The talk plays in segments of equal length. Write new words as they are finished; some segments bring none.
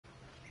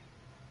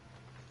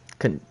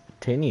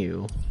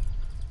Continue.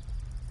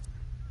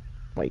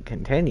 Wait,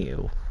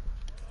 continue.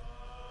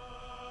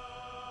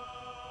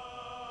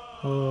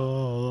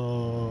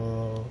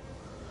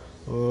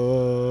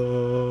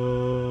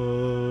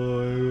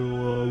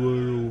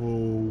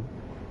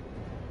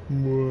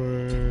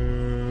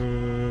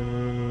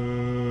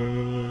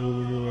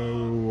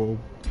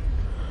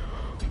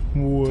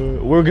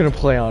 We're gonna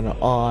play on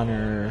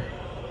honor.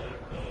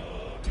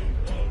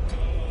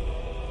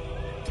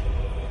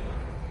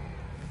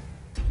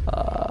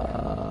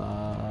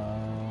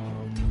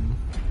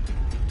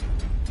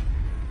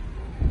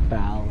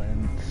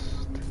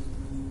 Balanced.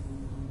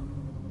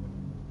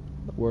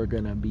 We're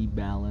gonna be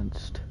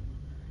balanced,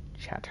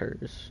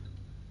 chatters.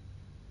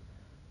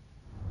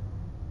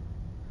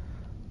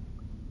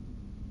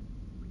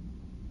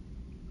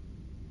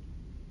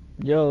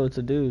 Yo, it's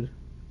a dude.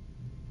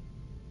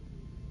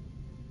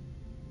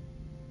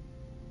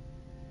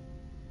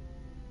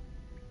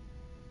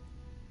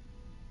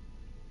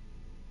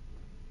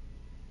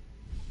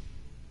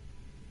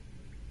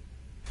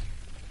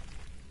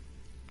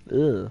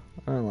 Ugh,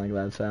 I don't like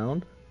that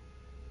sound.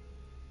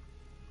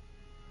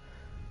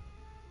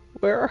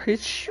 Where are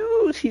his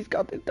shoes? He's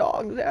got the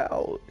dogs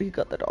out. He's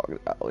got the dogs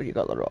out. He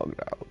got the dogs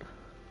out.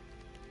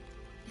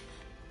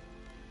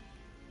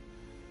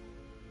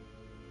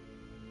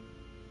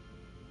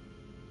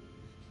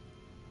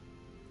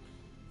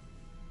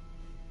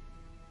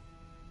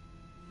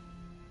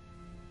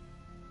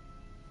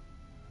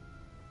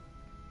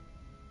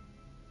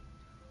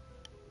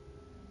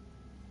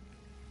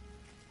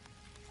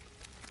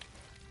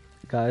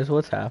 Guys,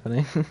 what's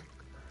happening?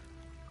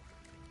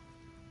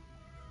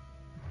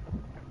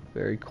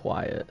 Very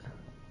quiet.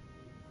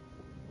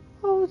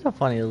 Oh, it's a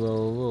funny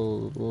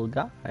little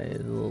guy.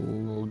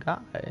 Little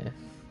guy.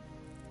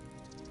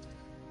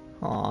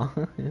 Aw,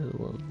 he's a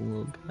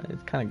little guy.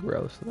 It's kind of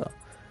gross though.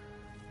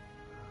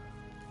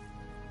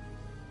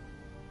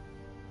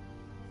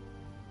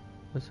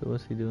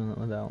 What's he doing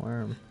with that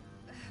worm?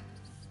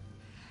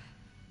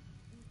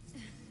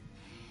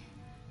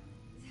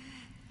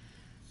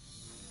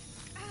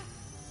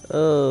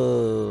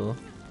 Oh,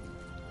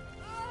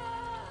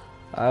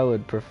 I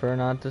would prefer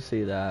not to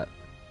see that.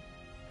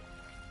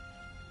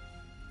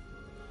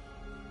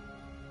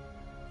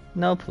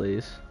 No,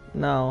 please.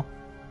 No.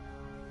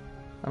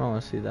 I don't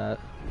want to see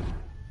that.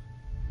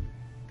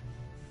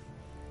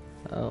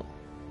 Oh.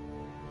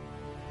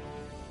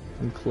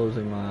 I'm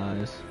closing my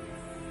eyes.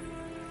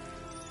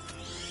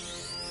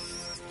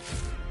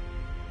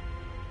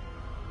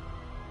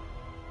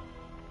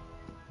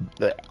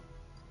 Blech.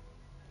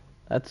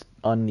 That's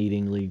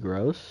unneedingly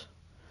gross.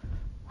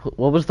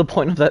 What was the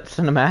point of that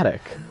cinematic?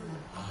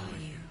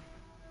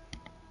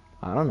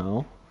 I don't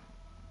know.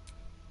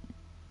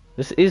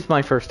 This is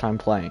my first time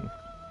playing.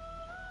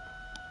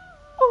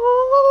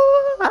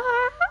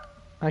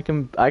 I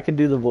can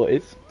do the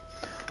voice.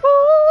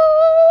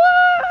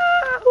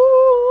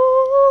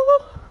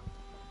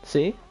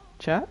 See,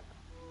 chat?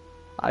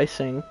 I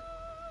sing.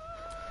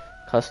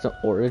 Custom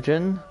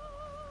origin.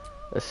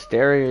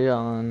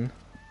 Asterion.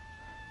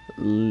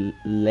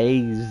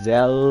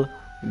 Lae'zel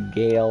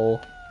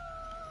Gale.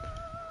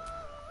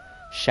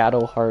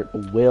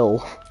 Shadowheart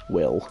Will.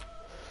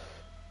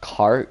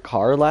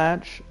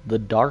 Carlatch, the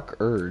Dark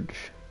Urge.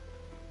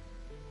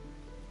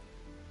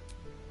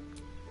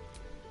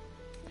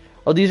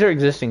 Oh, these are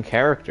existing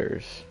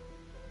characters.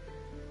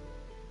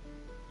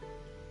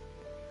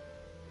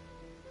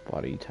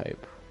 Body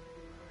type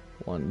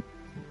 1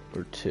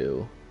 or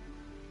 2.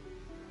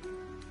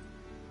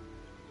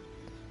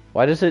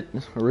 Why does it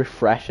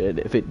refresh it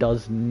if it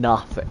does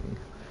nothing?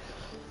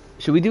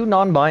 Should we do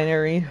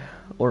non-binary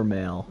or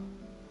male?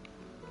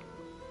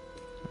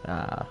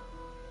 Ah.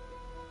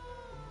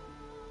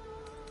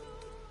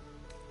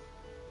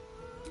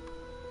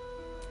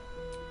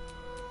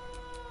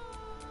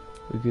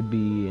 We could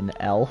be an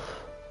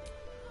elf.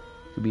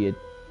 Could be a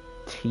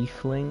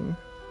tiefling.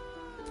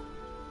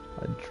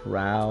 A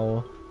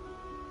drow.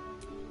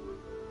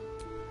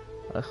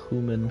 A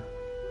human.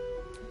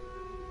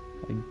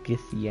 A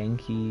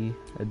githyanki.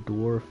 A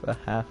dwarf. A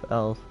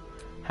half-elf.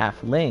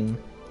 Halfling.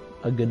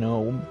 A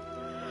gnome.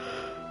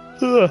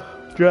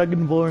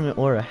 Dragonborn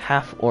or a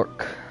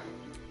half-orc.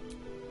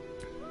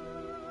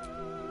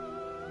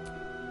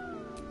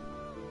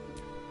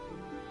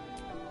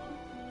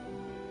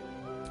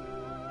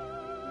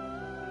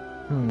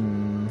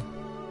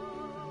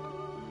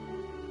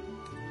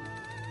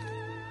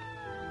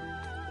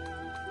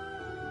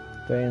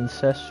 The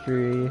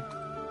ancestry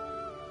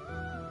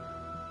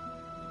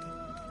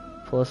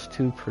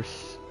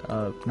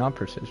 +2 not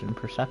precision,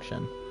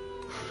 perception.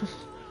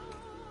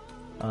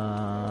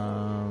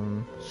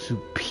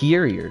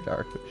 Superior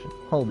dark vision.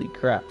 Holy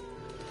crap.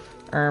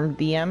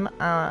 DM,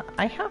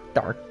 I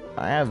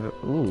have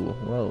ooh,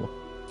 whoa.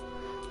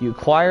 You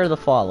acquire the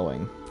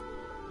following.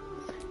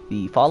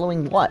 The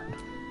following what?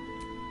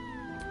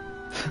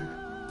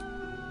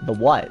 The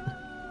what?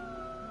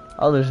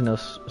 Oh, there's no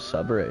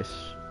subrace.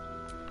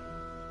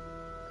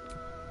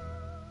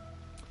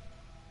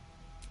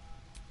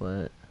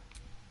 What?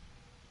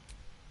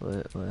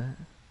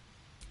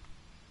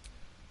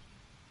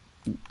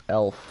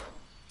 elf.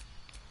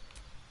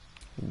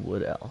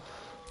 Wood elf.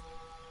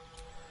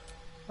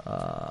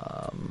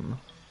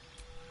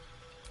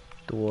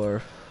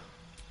 Dwarf.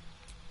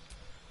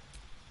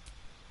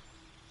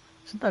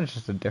 Isn't that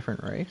just a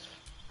different race?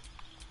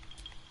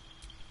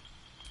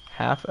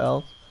 Half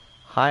elf,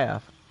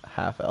 half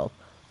elf,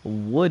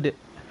 wood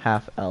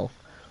half elf,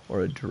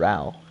 or a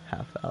drow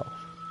half elf.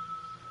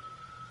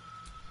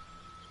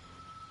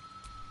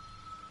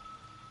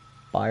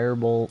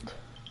 Firebolt,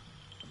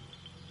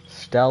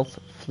 stealth,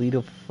 fleet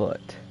of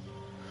foot.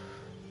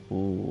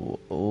 Ooh,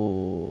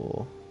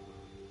 ooh.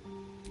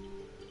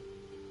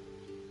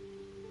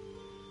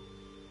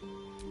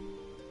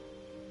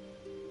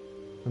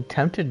 I'm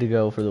tempted to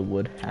go for the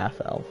wood half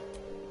elf.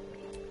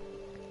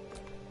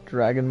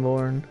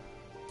 Dragonborn.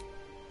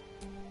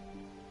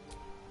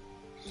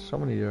 So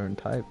many different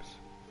types.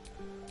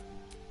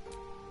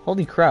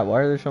 Holy crap,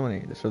 why are there so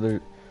many? So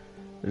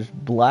there's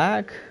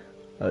black,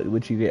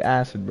 which you get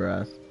acid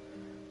breath.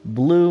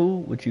 Blue,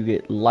 which you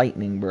get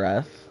lightning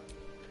breath.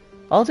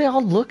 Oh, they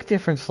all look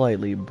different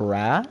slightly.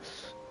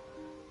 Brass,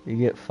 you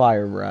get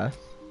fire breath.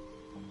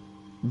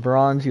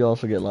 Bronze, you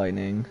also get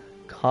lightning.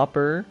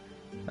 Copper,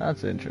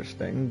 that's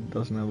interesting.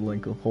 Doesn't have a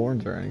link of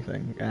horns or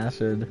anything.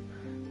 Acid,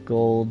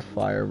 gold,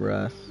 fire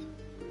breath.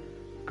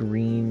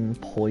 Green,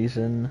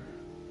 poison.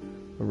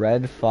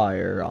 Red,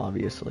 fire,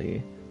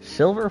 obviously.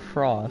 Silver,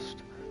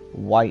 frost.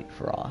 White,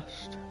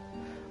 frost.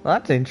 Well,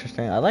 that's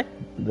interesting. I like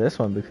this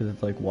one because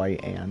it's like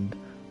white and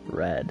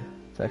red.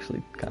 It's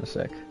actually kind of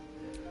sick.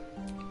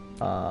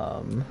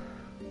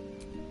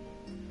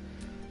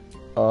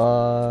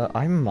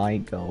 I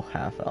might go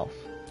half elf.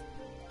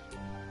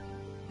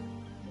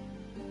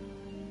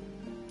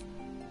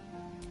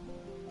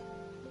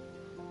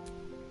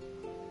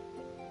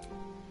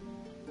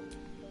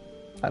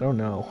 I don't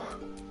know.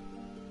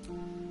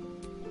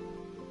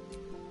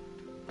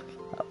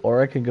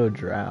 Or I could go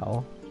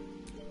drow.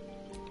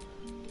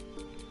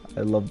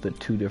 I love the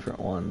two different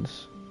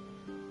ones.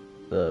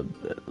 The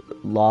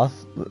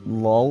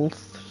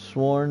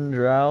Lulthsworn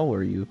drow,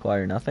 where you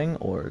acquire nothing,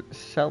 or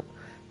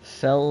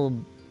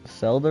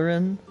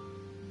Seldarin?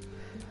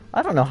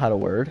 I don't know how to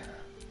word.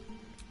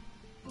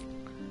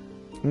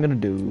 I'm gonna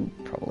do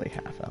probably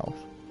half elf.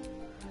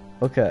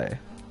 Okay.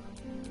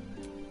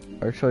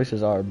 Our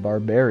choices are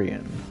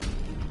barbarian.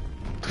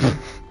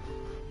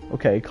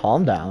 Okay,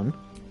 calm down.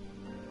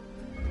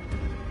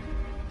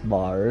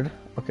 Bard.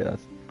 Okay,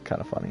 that's kind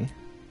of funny.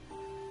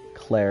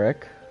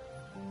 Cleric.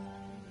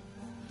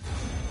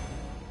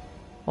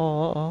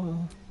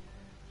 Oh.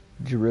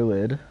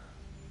 Druid.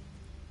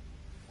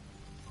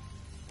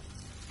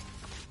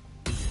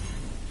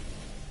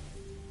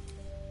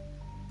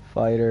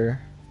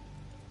 Fighter.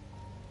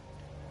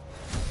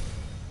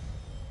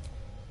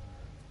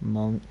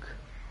 Monk.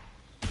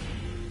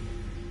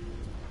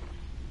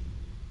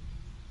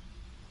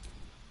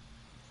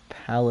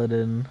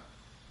 Paladin.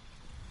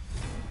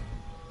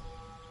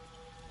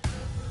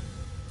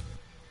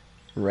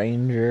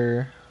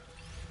 Ranger.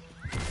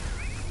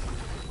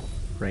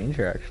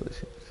 Ranger actually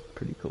seems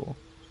pretty cool.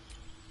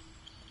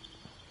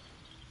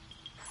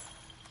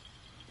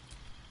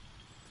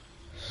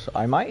 So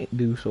I might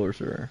do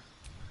sorcerer,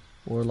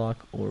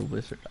 warlock, or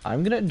wizard.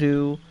 I'm gonna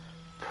do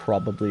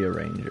probably a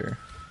ranger.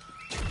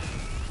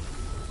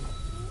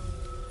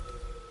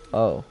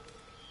 Oh,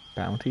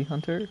 bounty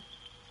hunter?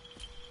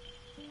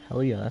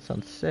 Hell yeah, that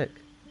sounds sick.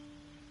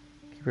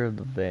 Keeper of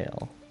the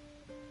Veil.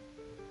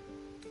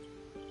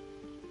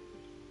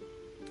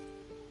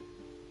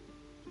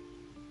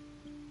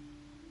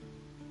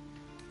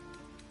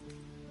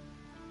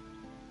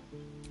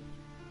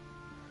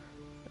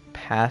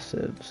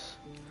 Passives.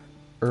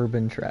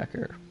 Urban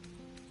tracker.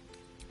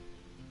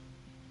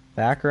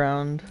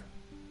 Background.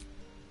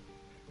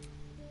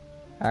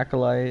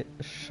 Acolyte.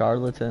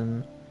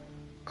 Charlatan.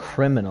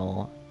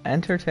 Criminal.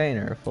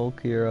 Entertainer. Folk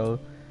hero.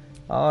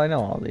 Oh, I know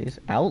all these.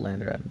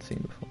 Outlander I haven't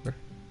seen before.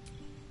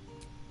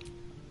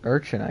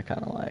 Urchin I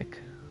kind of like.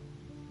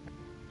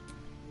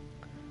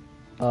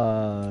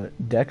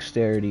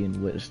 Dexterity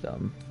and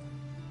wisdom.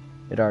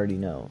 It already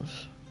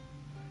knows.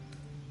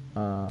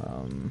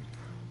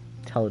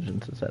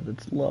 Intelligence is at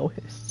its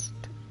lowest.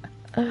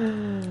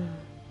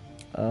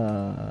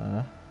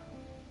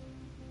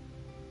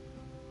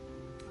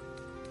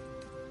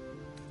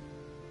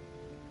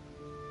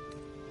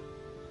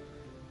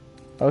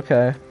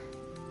 Okay.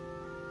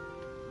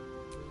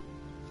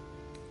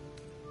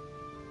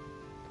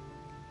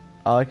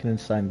 Oh, I can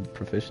assign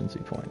proficiency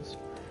points.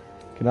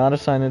 Cannot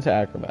assign it to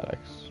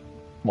acrobatics.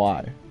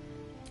 Why?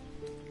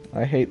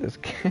 I hate this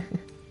game.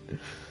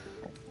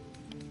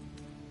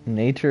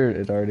 Nature,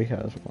 it already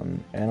has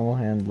one. Animal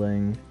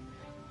handling.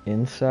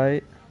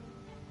 Insight.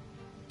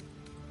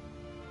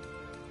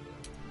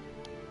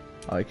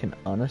 Oh, I can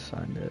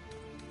unassign it.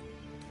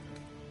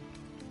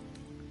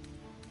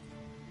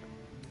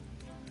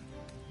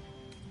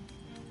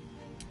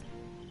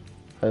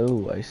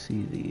 Oh, I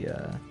see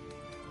the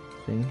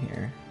thing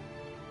here.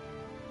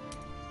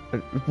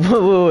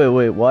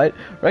 Wait, what?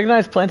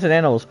 Recognize plants and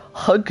animals.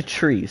 Hug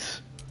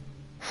trees.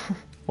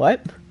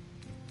 What?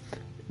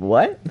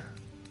 What?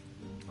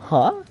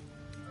 Huh?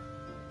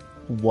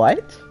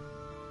 What?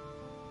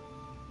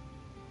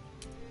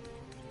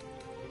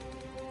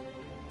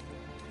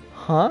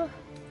 Huh?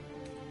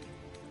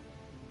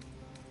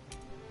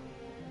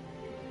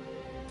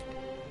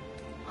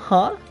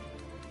 Huh?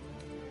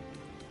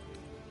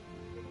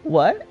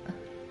 What?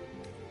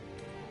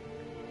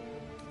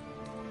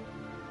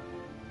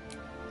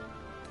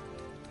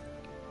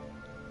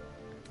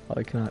 Oh,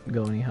 I cannot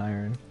go any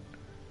higher in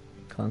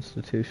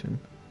Constitution.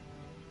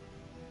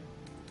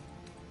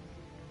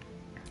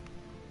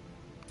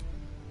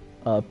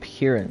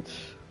 Appearance.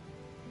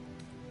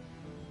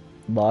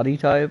 Body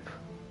type.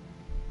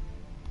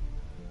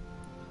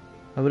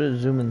 How would it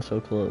zoom in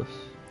so close?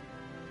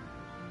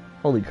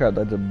 Holy crap,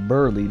 that's a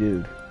burly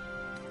dude.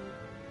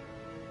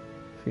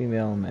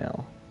 Female,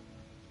 male.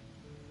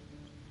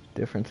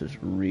 Difference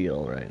is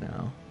real right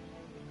now.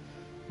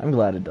 I'm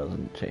glad it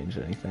doesn't change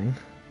anything.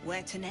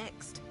 Where to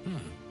next?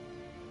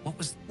 What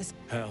was this?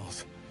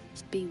 Hells.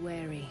 Be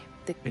wary.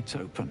 It's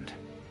opened.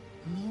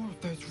 More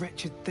of those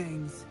wretched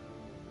things.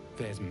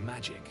 There's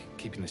magic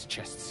keeping this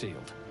chest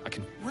sealed. I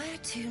can... Where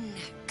to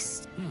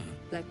next?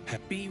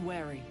 Be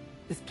wary.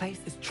 This place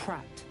is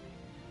trapped.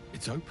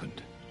 It's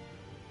opened.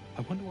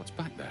 I wonder what's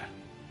back there.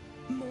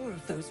 More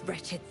of those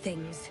wretched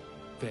things.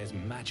 There's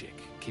magic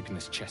keeping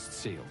this chest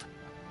sealed.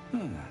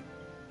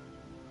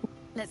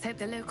 Let's hope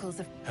the locals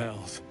have...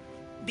 Hells.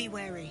 Be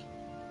wary.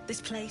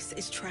 This place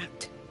is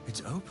trapped.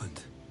 It's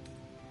opened.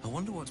 I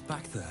wonder what's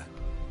back there.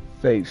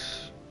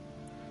 Face.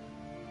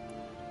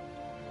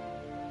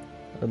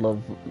 I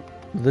love...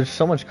 There's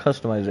so much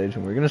customization.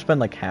 We're gonna spend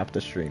like half the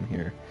stream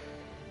here.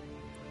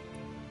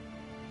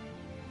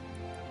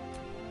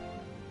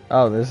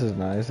 Oh, this is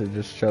nice. It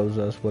just shows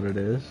us what it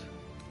is.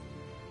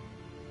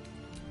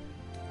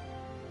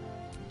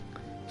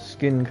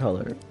 Skin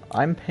color.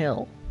 I'm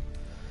pale.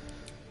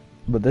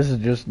 But this is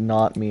just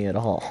not me at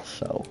all,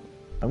 so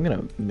I'm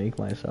gonna make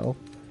myself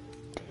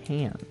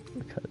tan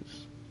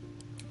because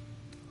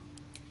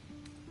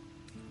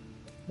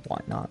why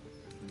not?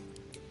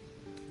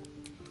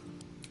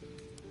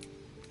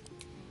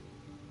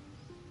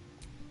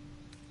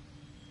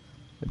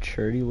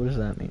 Maturity, what does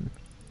that mean?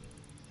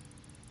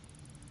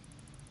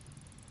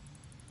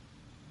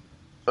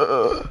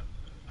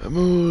 I'm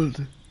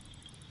old.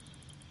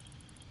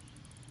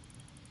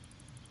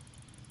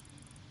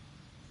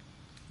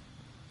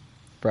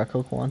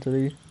 Freckle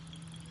quantity.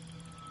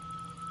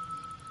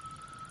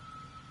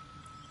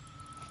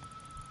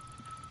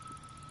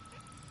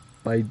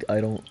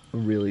 I don't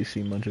really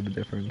see much of a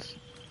difference.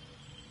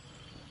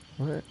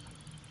 What?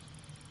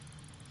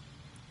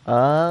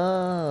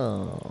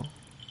 Oh,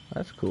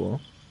 that's cool.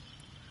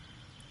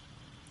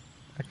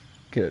 I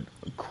get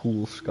a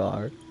cool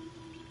scar.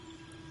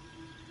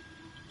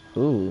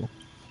 Ooh,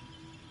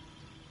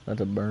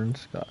 that's a burn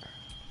scar.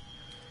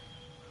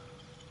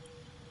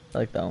 I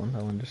like that one.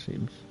 That one just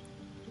seems...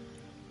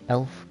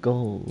 Elf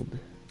gold.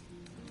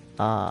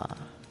 Ah.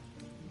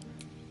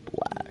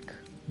 Black.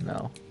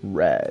 No.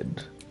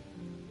 Red.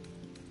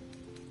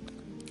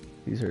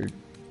 These are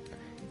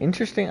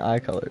interesting eye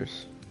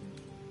colors,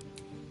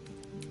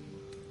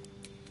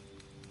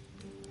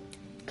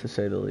 to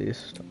say the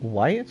least.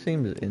 White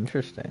seems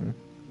interesting.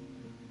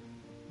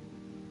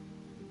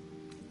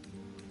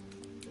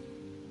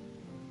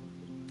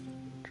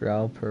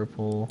 Drow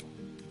purple.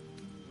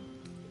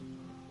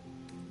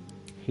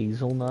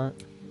 Hazelnut.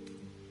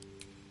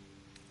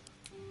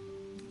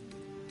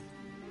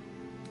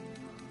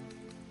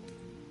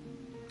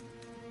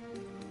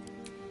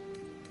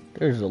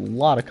 There's a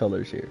lot of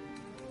colors here.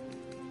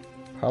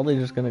 Probably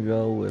just gonna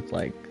go with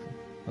like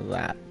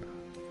that.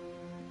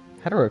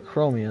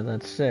 Heterochromia,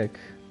 that's sick.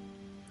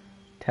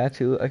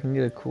 Tattoo, I can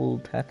get a cool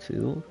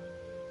tattoo.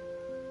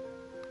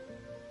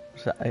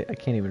 I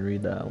can't even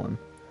read that one.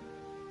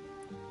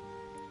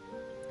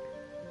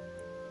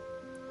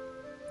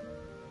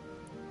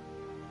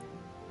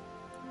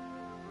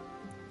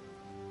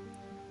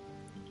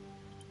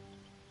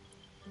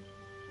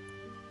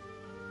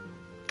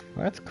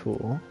 That's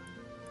cool.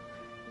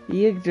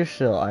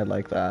 Yggdrasil, I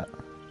like that.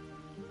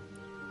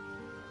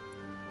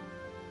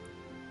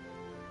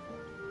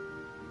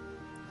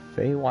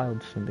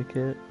 Feywild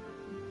Syndicate.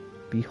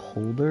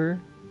 Beholder.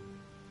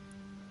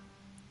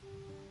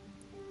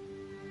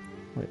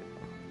 Wait,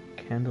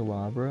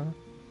 Candelabra?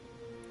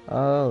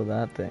 Oh,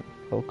 that thing.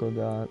 Polka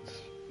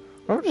dots.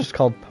 What if it's just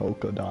called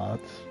polka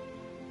dots?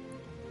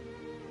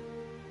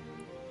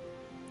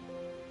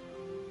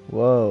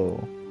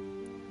 Whoa.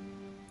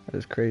 That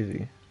is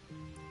crazy.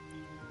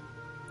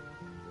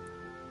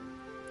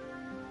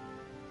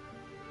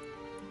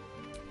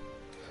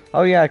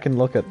 Oh yeah, I can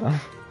look at them.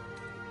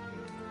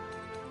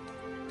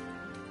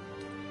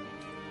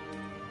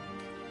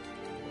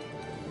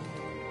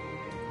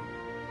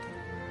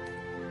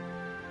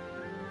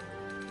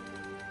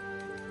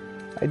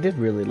 I did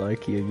really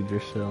like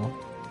Yggdrasil.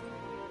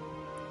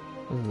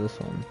 What is this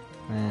one?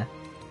 Eh.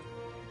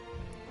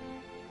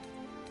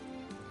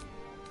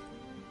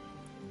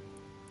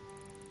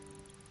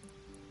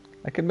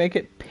 I could make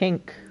it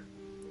pink.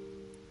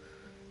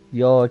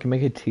 Yo, I can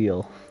make it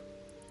teal.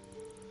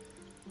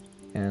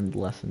 and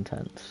less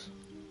intense.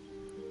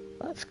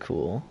 That's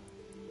cool.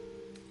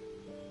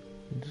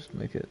 Just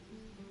make it.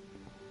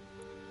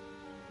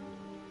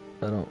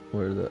 I don't.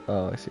 Where are the?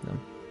 Oh, I see them.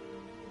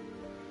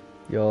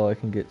 Yo, I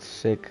can get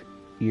sick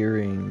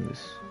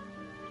earrings.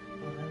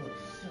 Oh, that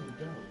looks so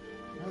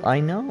dope. I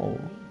know.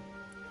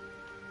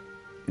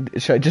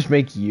 Should I just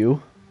make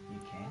you? You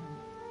can.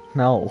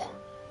 No.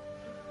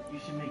 You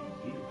should make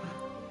you.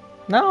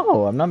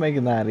 No, I'm not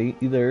making that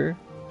either.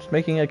 Just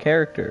making a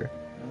character.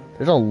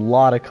 There's a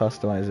lot of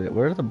customizing.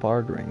 Where are the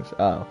bard rings?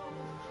 Oh.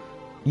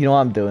 You know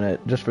I'm doing it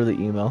just for the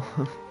emo.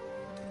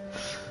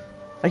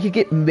 I could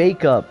get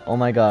makeup. Oh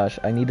my gosh,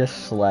 I need a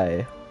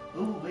sleigh.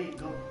 Oh, wait,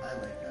 go. I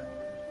like that.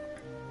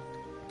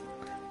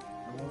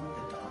 The one with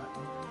the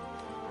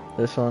dot.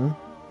 This one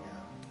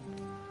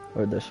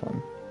Yeah. or this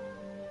one?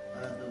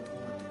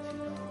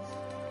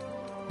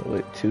 The one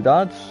with the 2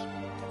 dots. Wait, 2 dots?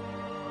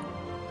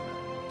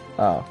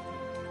 Oh.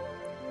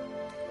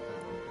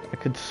 I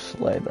could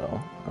slay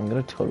though. I'm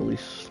gonna totally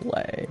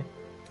slay.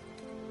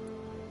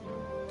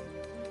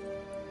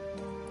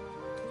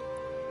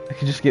 I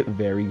could just get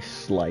very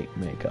slight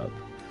makeup.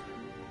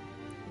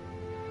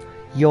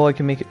 Yo, I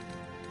can make it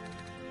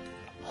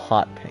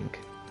hot pink.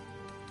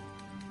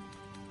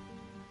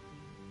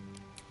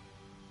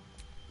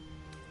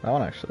 That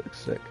one actually looks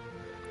sick.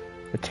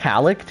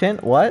 Metallic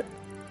tint? What?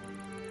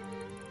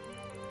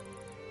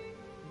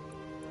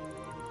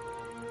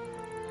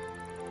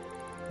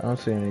 I don't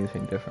see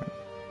anything different.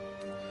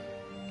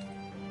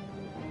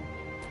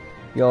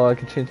 Yo, I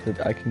can change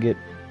the. I can get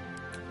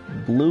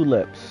blue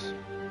lips.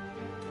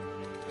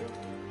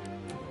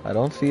 I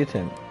don't see a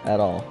tint at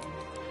all.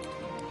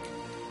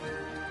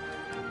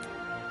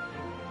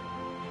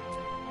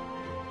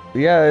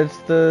 Yeah, it's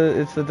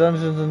the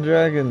Dungeons and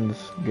Dragons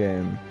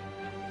game.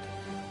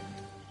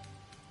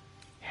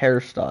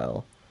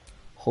 Hairstyle.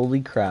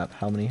 Holy crap,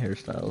 how many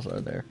hairstyles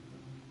are there?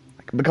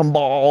 I can become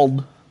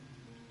bald.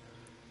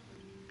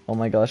 Oh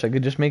my gosh, I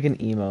could just make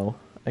an emo.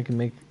 I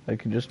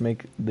could just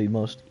make the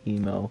most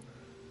emo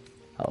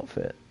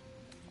outfit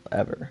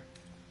ever.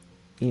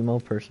 Emo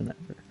person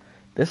ever.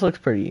 This looks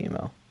pretty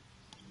emo.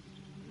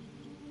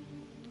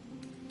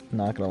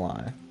 Not gonna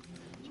lie.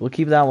 So we'll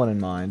keep that one in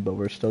mind, but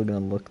we're still gonna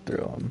look through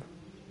them.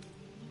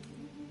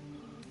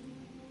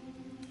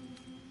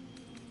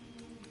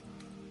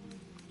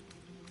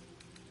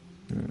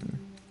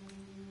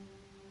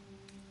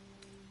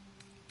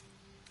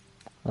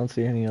 I don't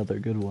see any other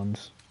good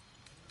ones.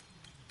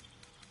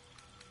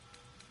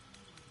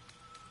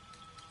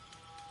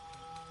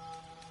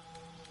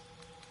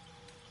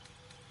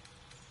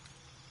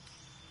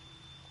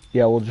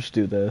 Yeah, we'll just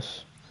do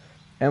this.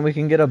 And we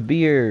can get a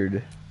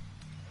beard.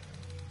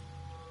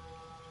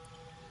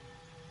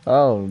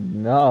 Oh,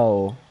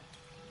 no.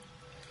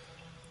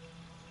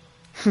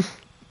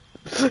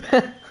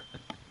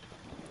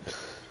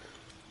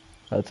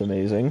 That's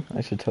amazing.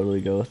 I should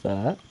totally go with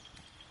that.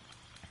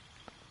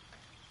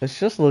 This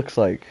just looks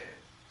like...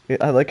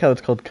 I like how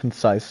it's called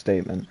concise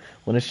statement.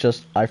 When it's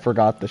just, I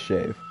forgot to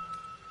shave.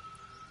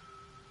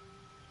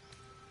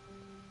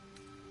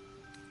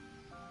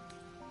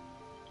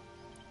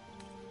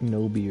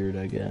 No beard,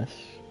 I guess.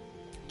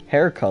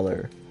 Hair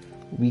color.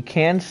 We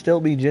can still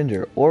be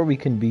ginger, or we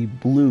can be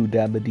blue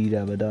dabba-dee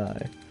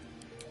dabba-die.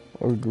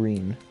 Or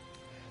green.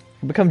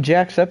 Become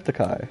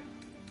Jacksepticeye.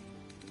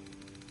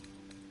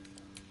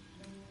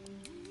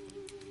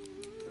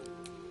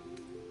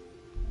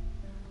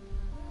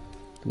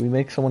 Do we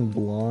make someone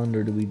blonde,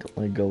 or do we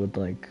like go with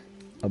like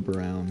a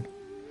brown?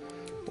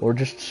 Or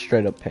just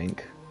straight up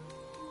pink?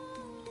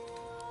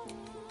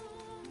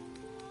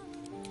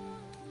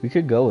 We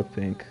could go with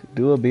pink.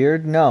 Do a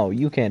beard? No,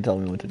 you can't tell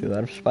me what to do.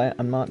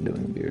 I'm not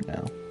doing a beard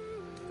now.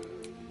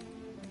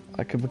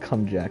 I could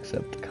become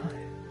Jacksepticeye.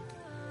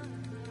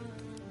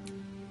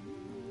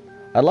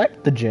 I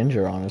like the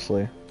ginger,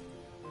 honestly.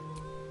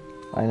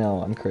 I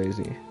know, I'm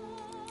crazy.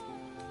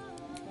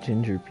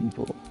 Ginger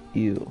people.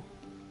 Ew.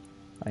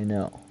 I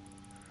know.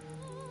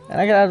 And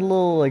I can add a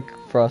little, like,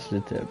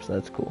 frosted tips.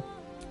 That's cool.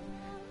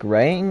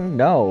 Graying?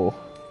 No.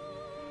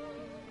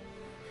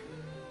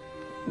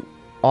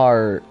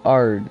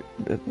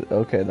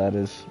 Okay, that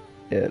is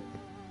it.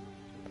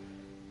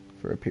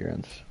 For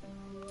appearance.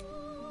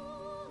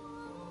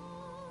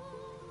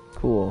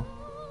 Cool.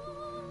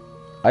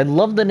 I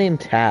love the name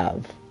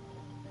Tav.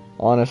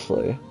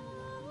 Honestly.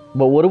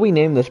 But what do we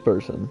name this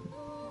person?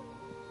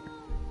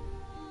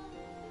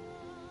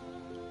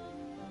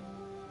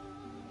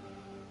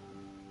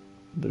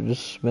 They're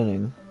just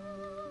spinning.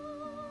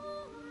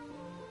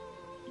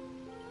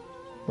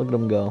 Look at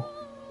them go.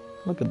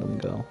 Look at them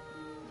go.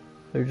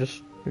 They're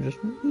just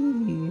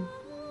wee.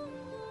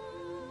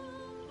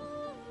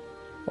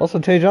 Also,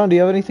 Tejon, do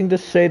you have anything to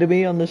say to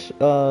me on this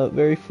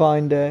very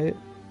fine day?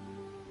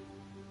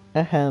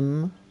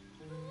 Ahem.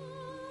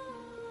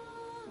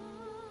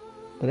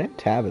 The name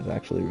Tab is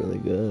actually really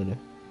good.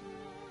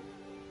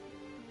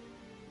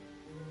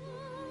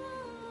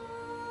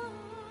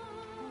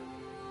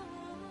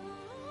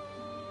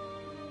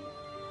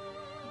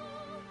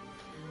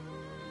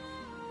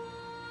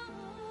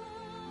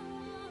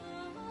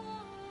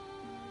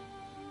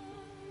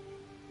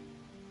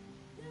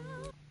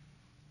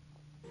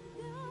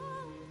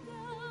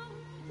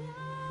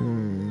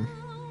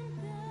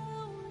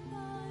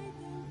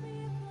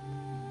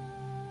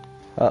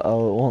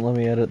 Uh-oh, it won't let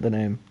me edit the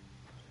name.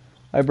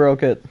 I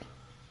broke it.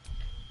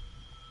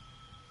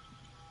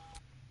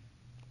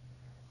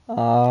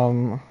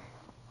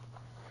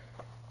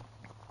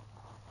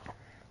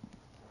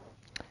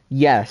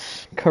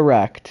 Yes,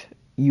 correct.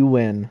 You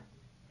win.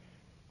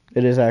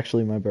 It is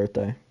actually my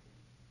birthday.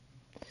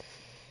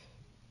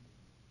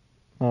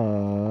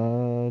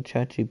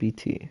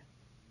 ChatGPT.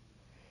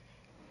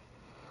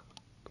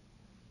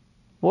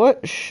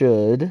 What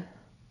should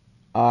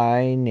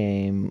I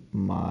name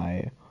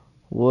my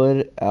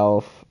wood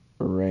elf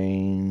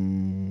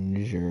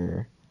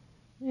ranger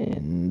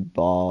in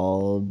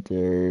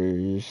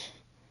Baldurs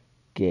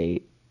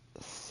Gate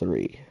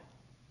 3?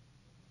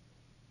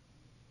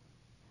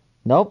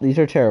 Nope, these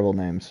are terrible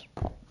names.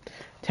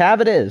 Tab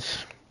it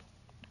is.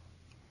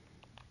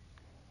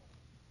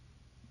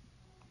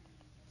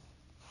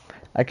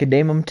 I could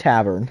name him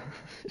Tavern.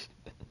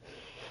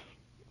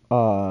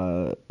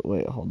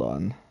 Wait, hold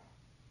on.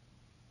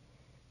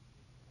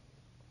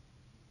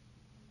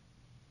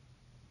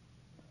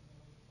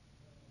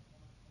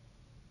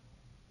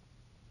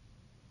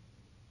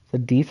 The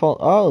default.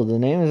 Oh, the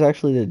name is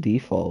actually the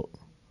default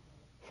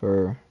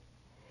for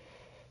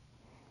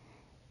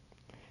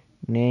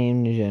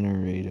name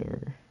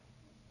generator.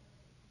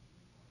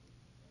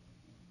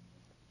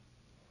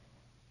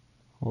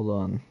 Hold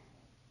on.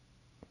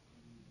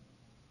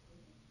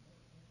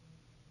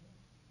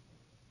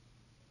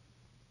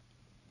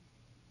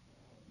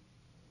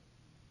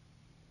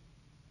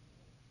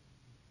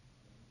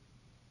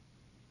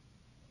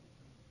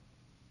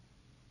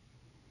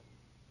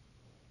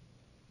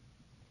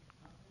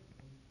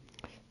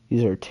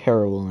 These are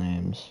terrible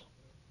names.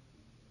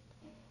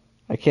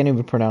 I can't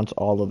even pronounce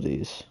all of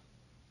these.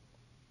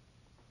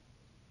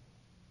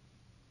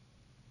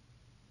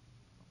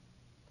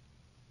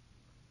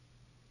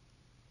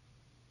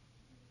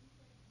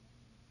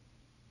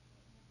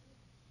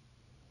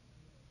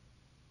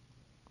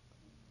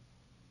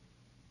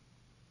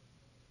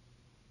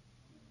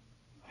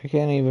 I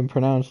can't even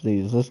pronounce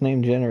these. This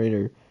name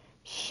generator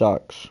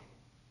sucks.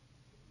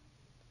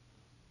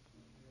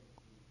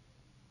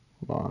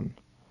 Hold on.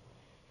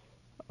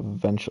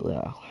 Eventually,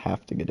 I'll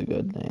have to get a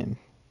good name.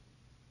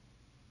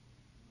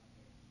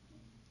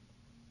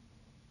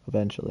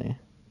 Eventually.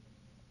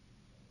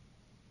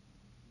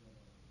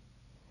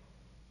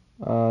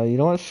 You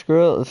know what?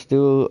 Screw it. Let's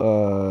do,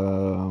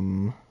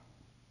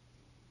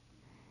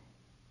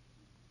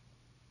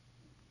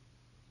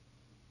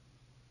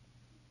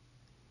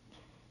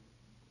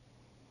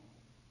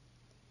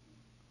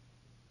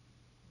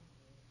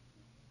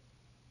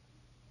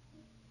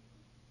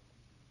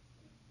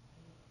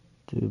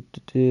 do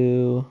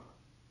do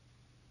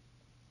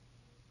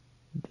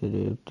do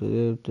do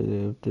do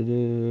do do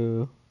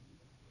do.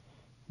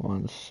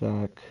 One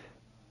sec.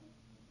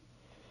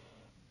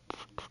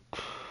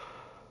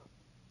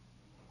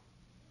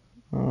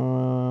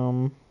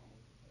 Um.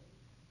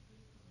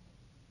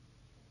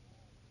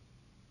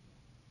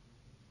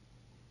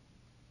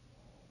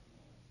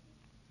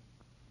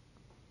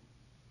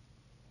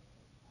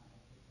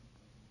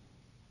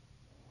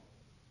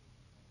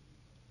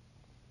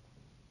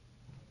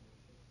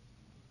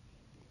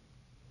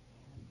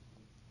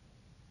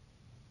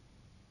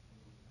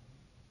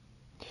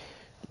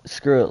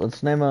 Screw it.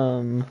 Let's name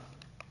him.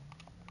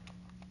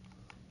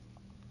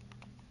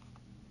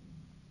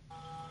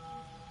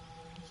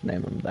 Let's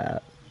name him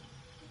that.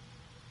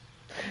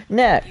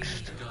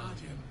 Next.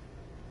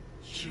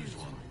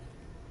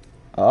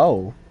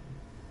 Oh.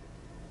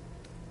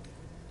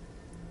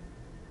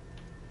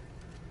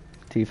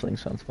 Tiefling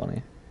sounds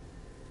funny.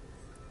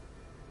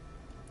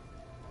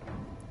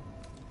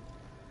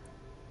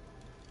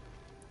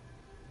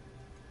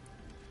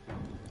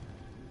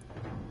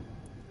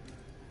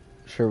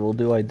 Sure, we'll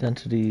do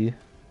identity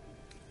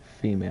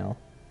female.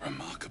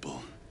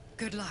 Remarkable.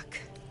 Good luck.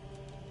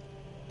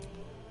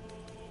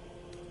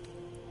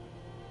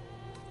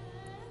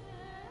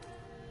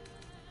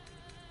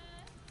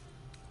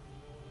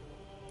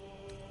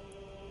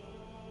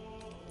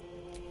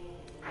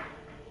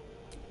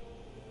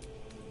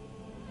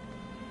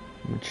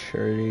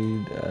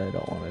 Maturity, I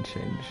don't want to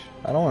change.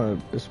 I don't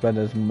want to spend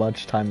as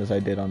much time as I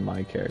did on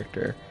my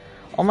character.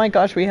 Oh my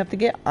gosh, we have to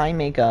get eye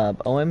makeup.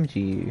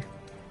 OMG.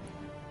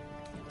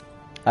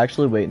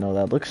 Actually, wait, no,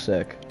 that looks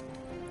sick.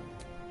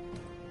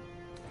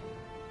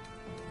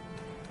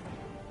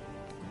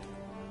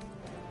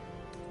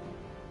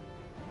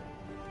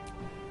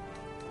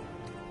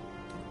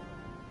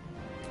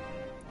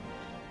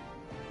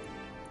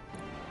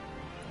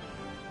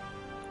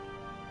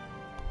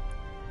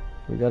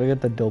 We gotta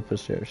get the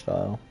dopest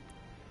hairstyle.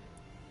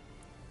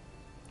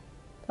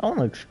 That one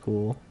looks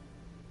cool.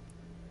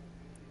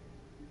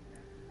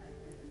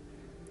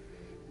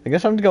 I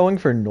guess I'm going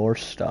for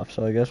Norse stuff,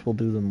 so I guess we'll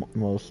do the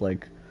most,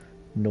 like,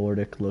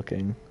 Nordic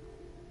looking.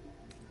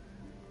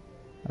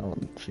 That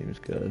one seems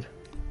good.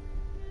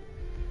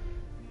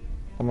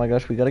 Oh my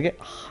gosh, we gotta get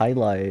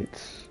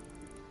highlights.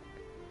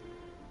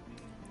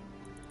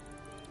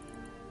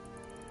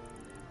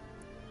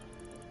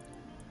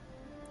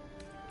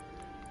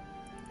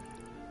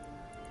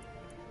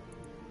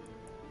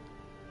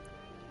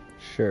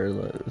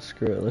 Sure,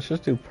 screw it. Let's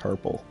just do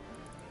purple.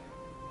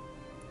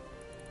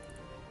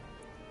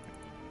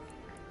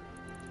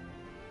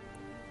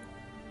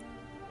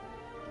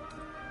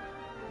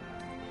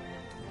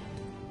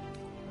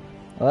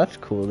 Oh, that's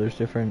cool. There's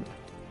different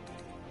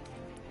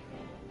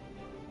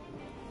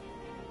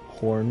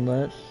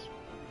hornlets.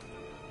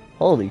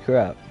 Holy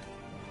crap.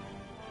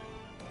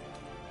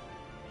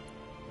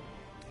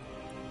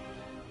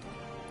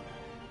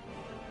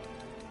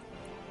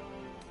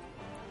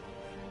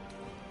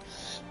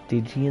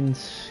 Stygian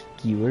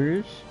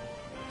skewers?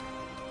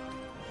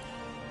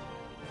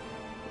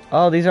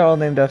 Oh, these are all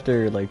named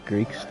after, like,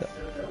 Greek stuff.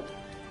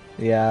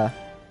 Yeah.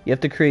 You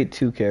have to create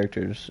two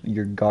characters.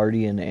 Your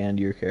guardian and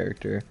your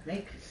character.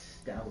 Make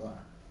Stella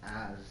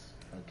as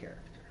a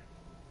character.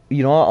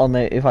 You know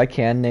what? If I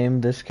can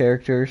name this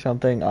character or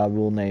something, I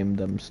will name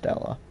them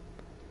Stella.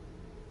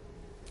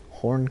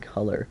 Horn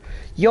color.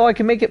 Yo, I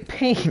can make it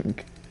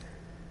pink!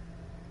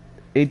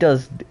 It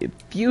does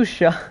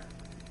fuchsia.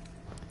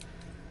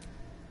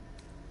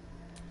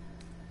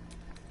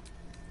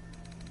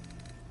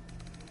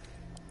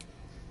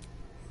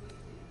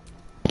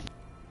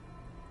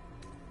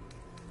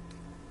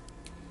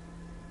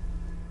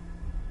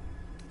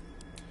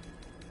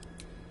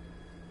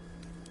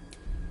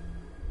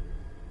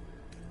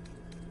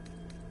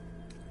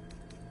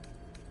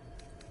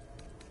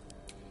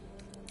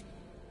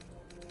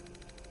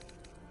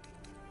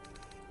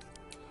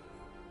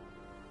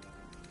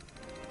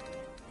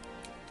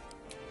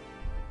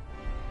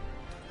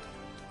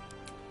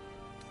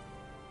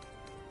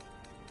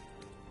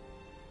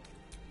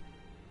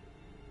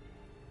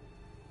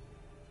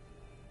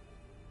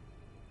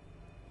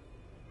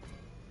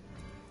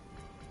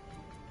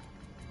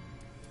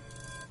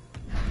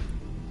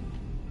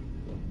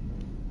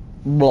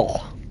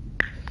 Blah.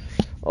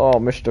 Oh,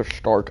 Mr.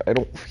 Stark, I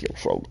don't feel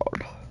so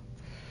good.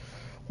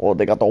 Oh,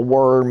 they got the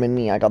worm in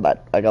me. I got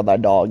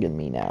that dog in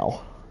me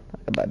now. I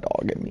got that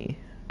dog in me.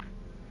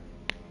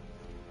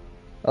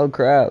 Oh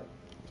crap.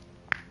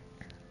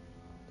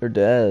 They're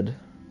dead.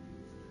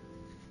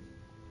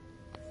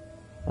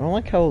 I don't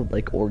like how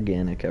like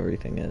organic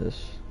everything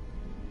is.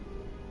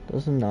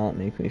 Does not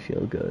make me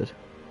feel good.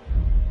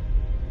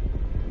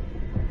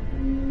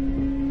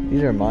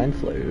 These are mind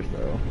flayers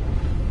though.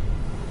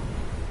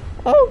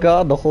 Oh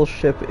god, the whole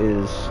ship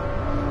is...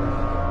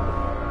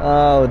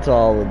 Oh, it's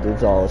all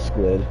a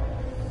squid.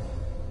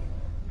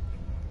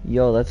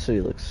 Yo, that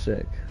city looks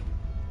sick.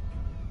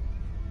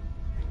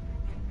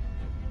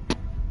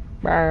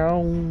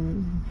 Bow,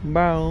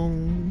 bow.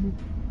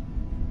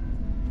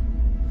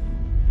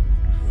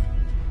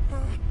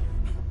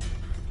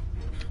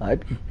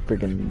 I'd be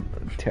freaking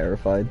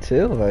terrified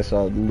too if I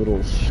saw a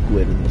little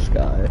squid in the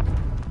sky.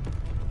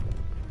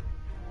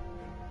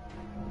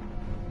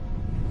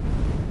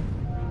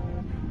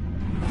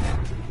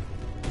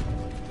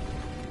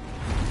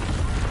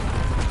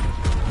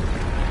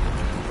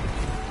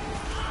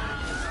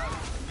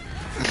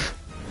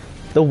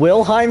 The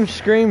Wilhelm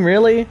scream,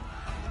 really?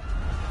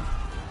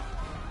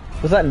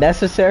 Was that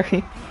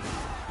necessary?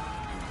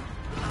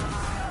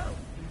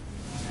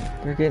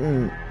 They're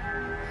getting...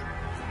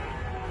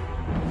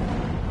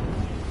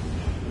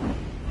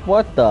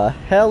 What the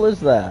hell is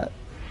that?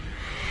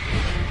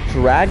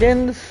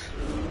 Dragons?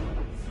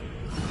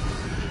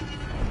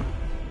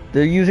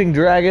 They're using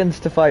dragons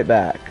to fight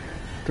back.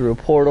 Through a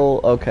portal.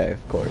 Okay,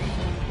 of course.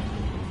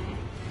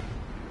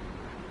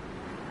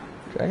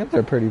 Dragons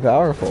are pretty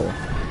powerful.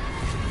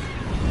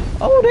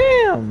 Oh,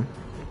 damn!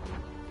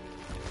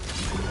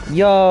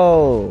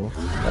 Yo!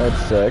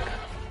 That's sick.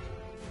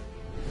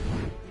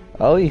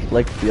 Oh, he,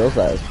 like, feels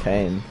that as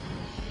pain.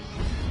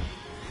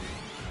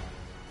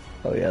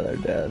 Oh, yeah, they're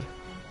dead.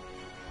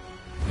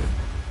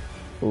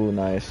 Ooh,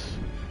 nice.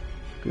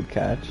 Good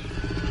catch.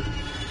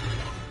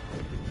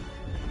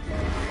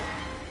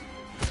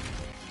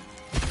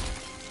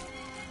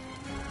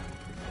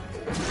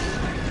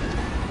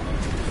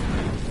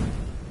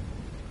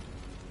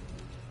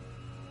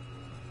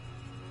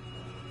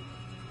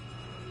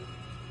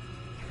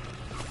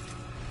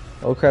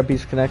 Oh crap,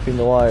 he's connecting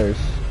the wires.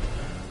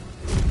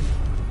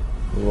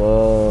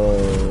 Whoa,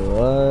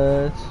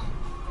 what?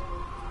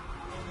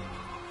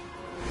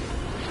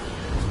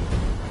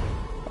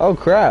 Oh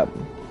crap.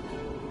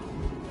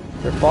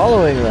 They're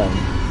following them.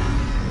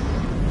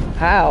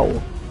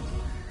 How?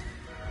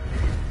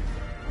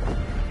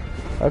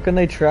 How can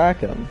they track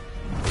him?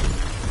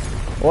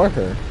 Or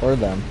her, or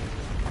them.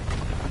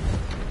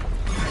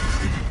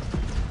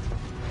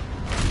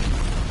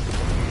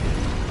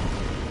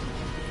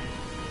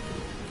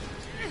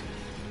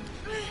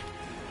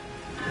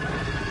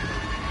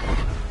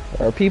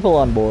 There are people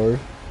on board.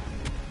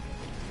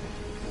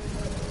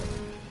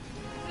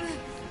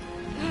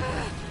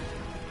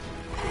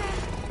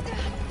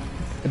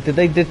 Did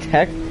they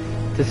detect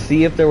to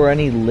see if there were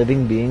any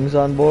living beings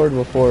on board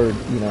before,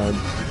 you know...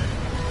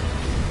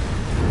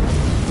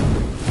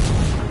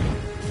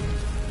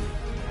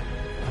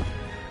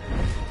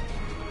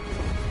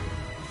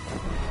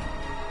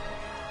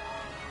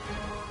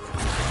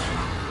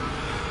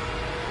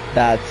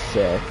 That's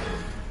sick.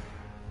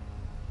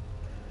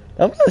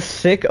 That was a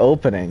sick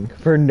opening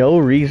for no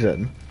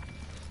reason.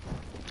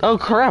 Oh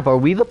crap, are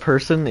we the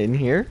person in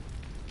here?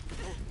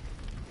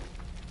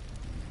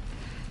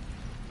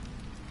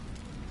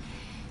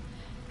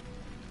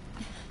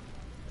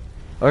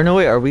 Or no,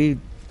 wait, are we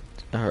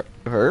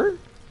her?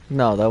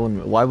 No, that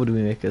wouldn't. Why would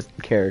we make a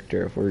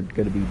character if we're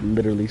gonna be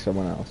literally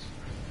someone else?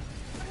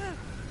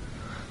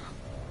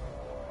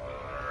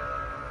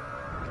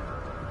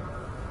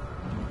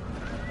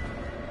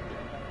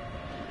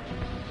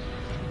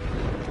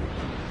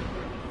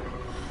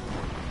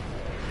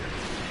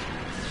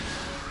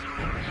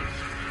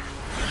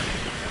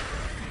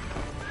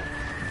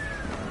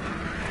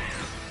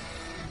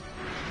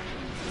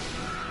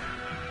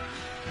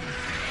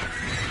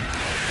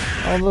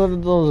 Oh,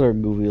 those are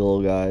goofy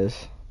little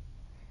guys.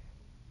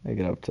 They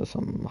get up to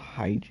some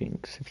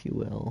hijinks, if you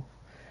will.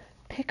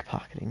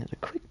 Pickpocketing is a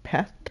quick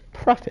path to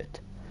profit.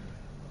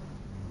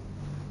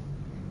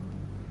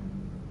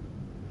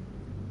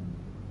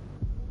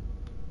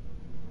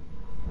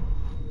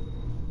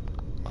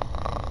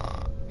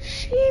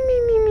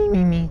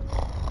 Shee-me-me-me-me-me.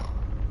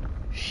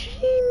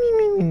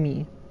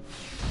 Shee-me-me-me-me.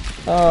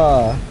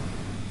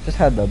 Just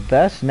had the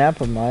best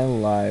nap of my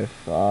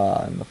life.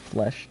 In the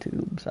flesh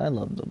tubes. I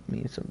love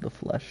me some of the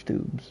flesh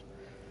tubes.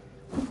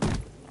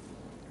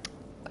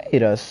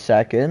 Wait a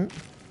second.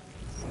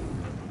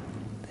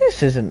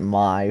 This isn't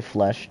my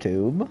flesh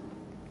tube.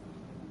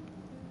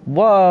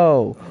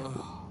 Whoa!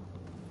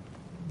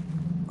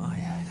 My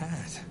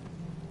head.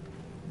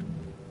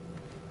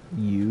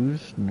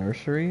 Use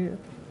nursery?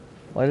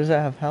 Why does that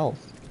have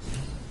health?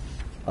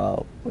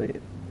 Oh,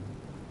 wait.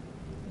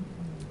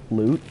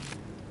 Loot?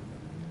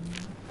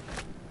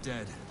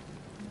 Dead.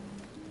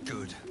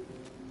 Good.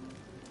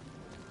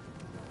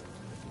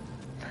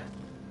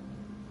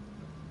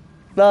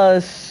 The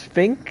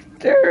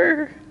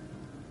sphincter?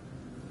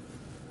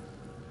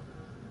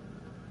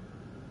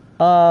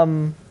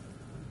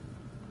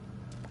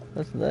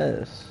 What's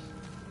this?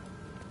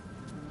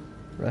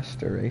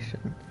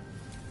 Restoration.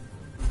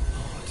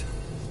 Lord,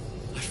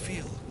 I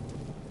feel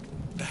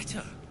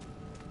better.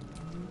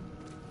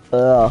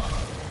 Ugh.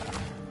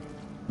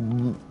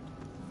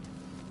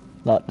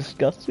 Not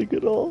disgusting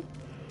at all.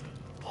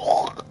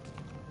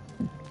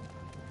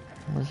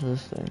 What's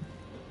this thing?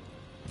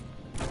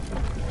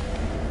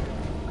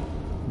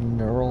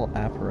 Neural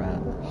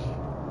apparatus.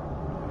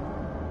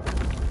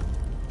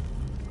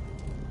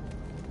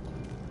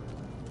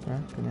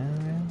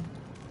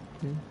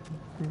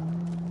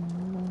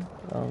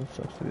 Oh, it's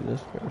supposed to be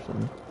this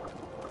person.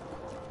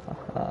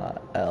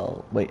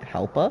 Wait,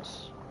 help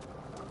us?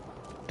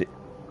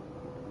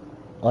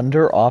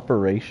 Under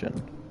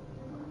operation.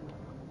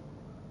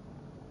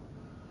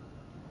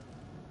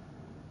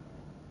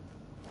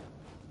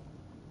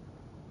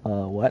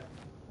 What?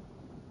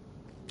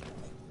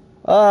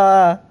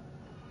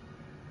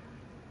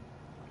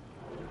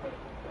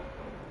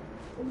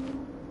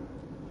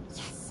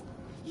 Yes.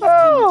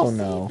 Oh, You've come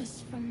to no. save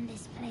us from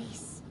this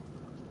place.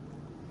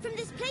 From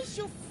this place,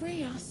 you'll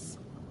free us.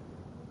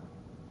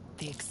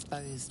 The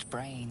exposed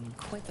brain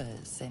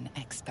quivers in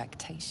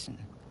expectation.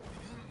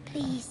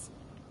 Please.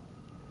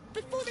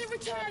 Before they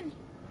return.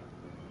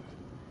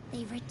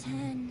 They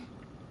return.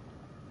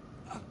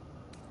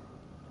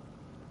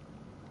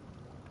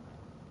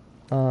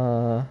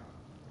 The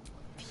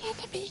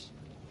enemy.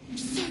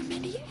 So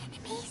many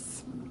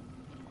enemies.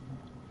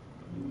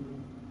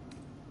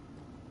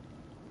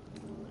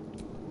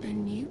 A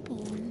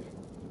newborn.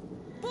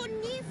 Born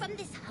new from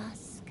this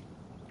husk.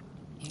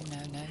 You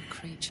know no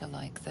creature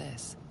like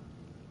this.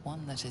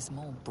 One that is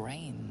more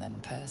brain than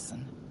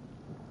person.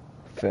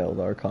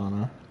 Failed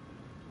Arcana.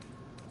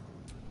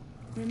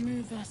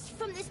 Remove us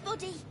from this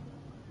body.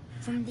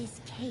 From this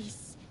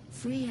case.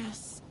 Free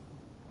us.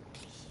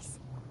 Please.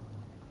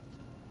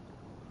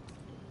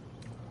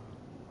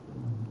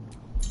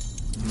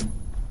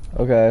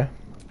 Okay.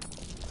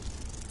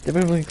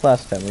 Difficulty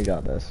class 10, we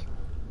got this.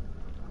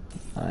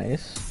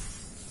 Nice.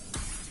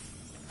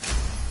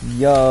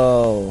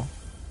 Yo!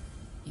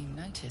 You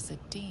notice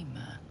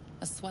edema,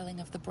 a swelling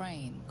of the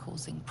brain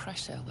causing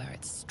pressure where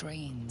it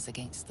strains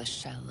against the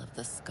shell of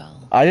the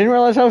skull. I didn't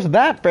realize I was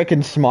that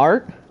frickin'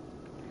 smart!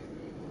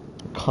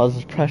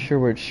 Causes pressure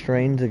where it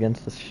strains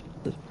against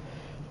the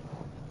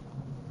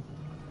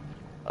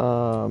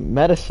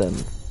medicine.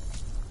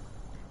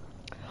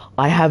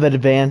 I have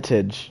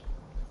advantage.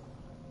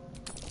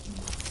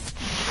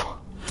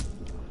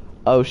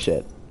 Oh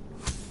shit.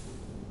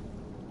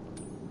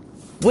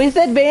 With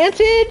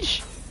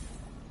advantage?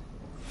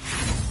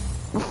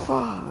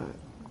 Fuck.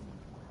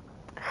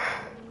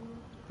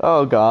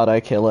 Oh god, I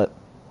kill it.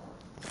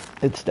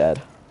 It's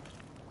dead.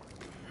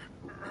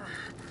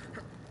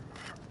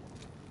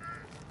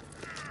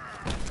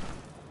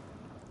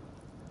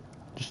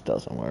 Just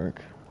doesn't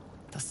work.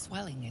 The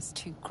swelling is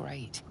too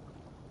great.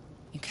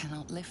 You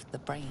cannot lift the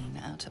brain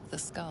out of the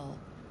skull.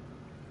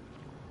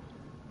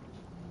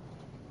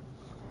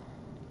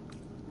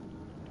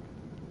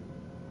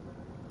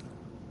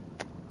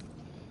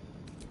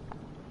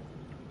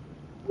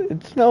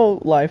 It's no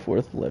life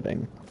worth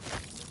living.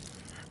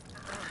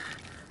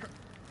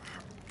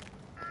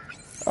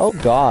 Oh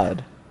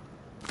God.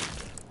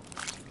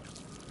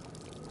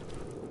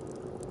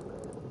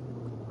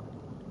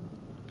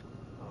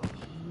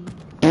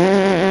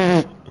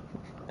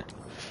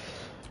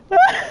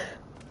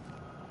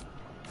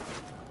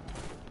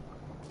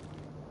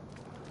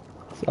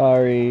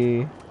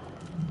 Sorry.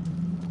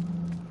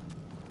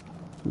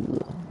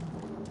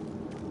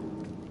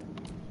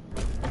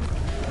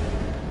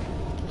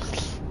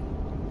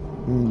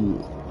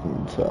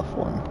 Tough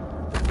one.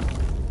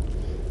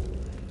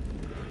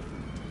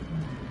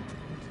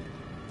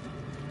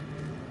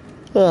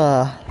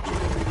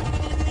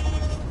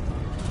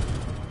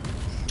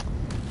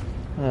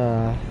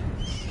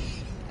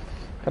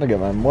 Gotta get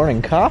my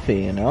morning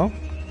coffee, you know?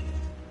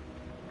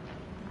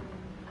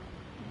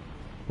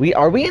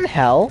 Are we in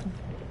hell?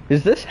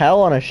 Is this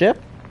hell on a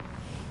ship?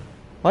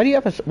 Why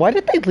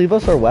did they leave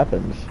us our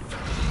weapons?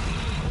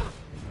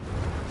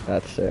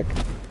 That's sick.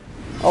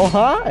 Oh,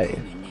 hi!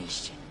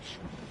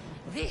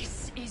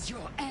 This is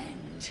your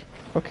end.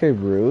 Okay,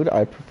 rude.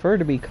 I prefer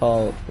to be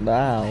called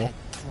thou. Head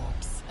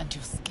drops and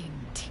your skin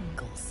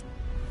tingles.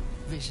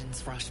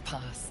 Visions rush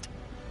past.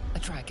 A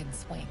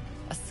dragon's wing,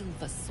 a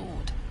silver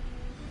sword,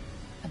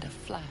 and a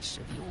flash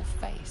of your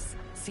face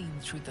seen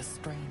through the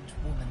strange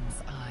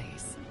woman's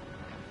eyes.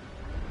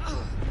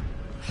 Oh.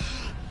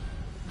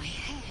 My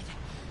head.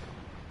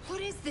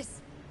 What is this?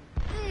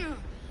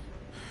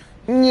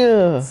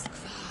 Yeah.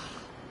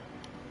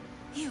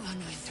 You are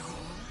no thrall.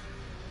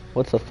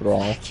 What's a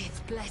thrall? It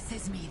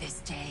blesses me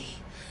this day.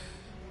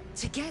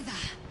 Together,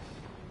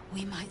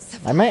 we might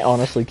survive. I might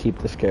honestly keep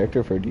this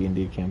character for a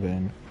D&D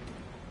campaign.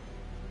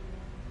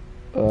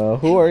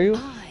 Who are you?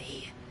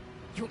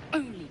 Your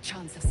only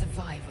chance of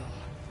survival.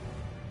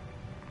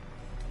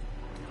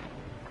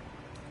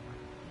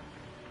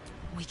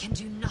 We can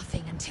do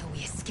nothing until we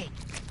escape.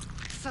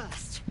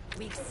 First,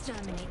 we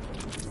exterminate the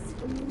beasts.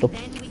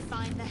 Then we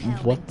find the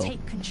helm and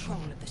take control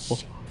of the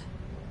ship.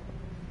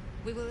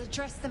 We will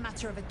address the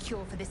matter of a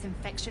cure for this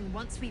infection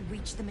once we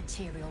reach the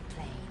material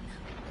plane.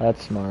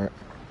 That's smart.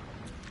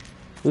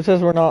 Who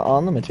says we're not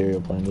on the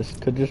material plane? This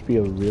could just be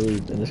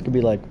this could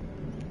be like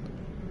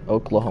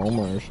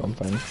Oklahoma or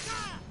something.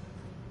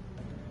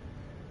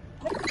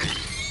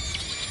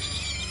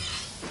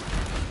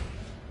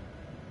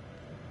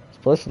 This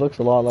place looks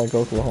a lot like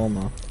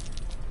Oklahoma.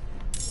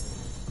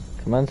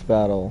 Commence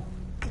battle.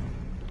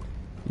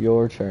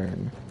 Your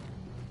turn.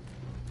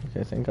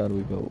 Okay, thank God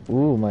we go.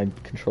 Ooh, my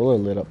controller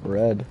lit up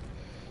red.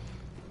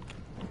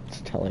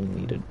 It's telling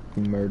me to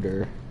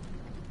murder.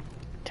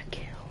 To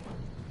kill.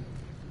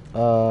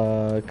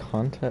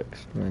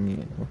 Context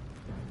menu.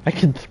 I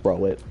can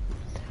throw it.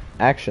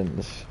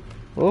 Actions.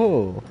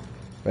 Oh,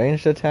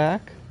 ranged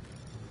attack.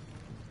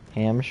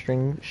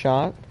 Hamstring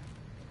shot.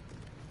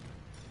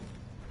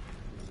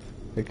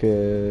 I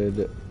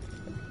could,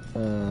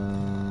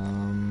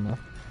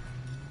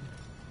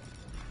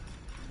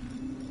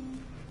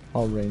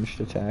 I'll ranged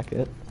attack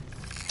it.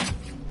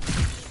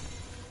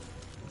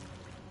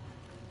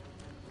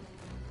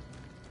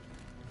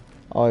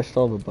 Oh, I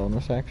still have a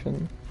bonus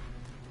action.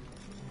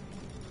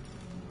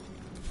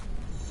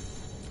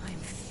 I am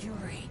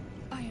fury.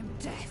 I am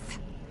death.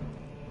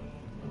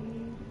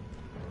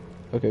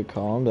 Okay,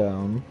 calm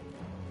down.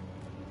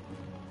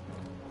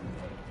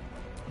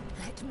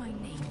 Let my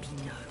name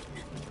be known.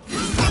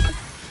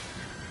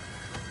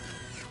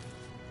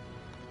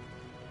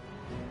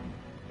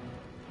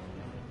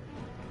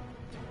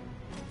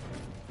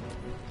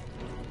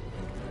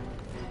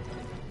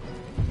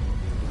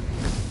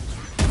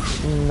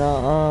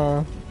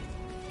 Nuh-uh.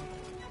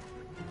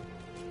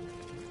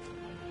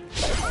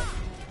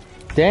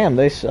 Damn,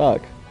 they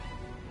suck.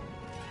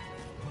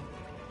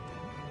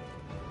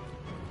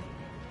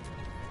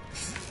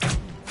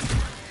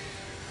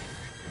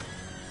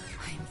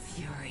 I am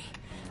fury.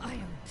 I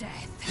am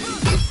death.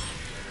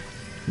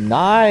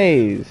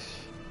 Nice.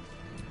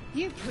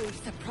 You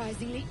proved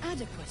surprisingly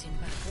adequate in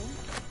battle.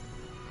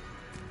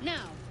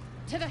 Now,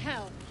 to the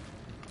helm.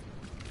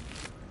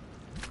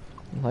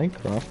 Light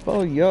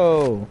crossbow,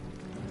 yo.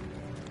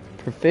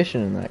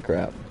 Proficient in that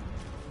crap.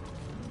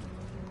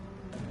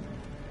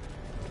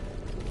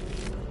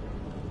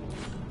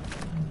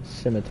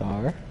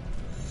 Scimitar.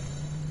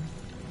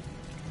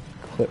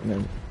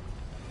 Equipment.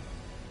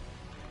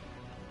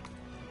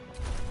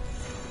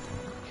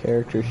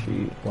 Character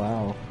sheet.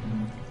 Wow.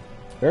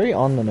 Very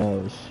on the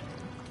nose.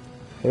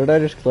 What did I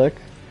just click?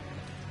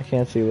 I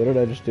can't see. What did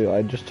I just do?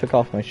 I just took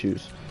off my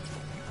shoes.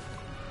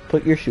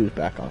 Put your shoes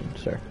back on,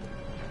 sir.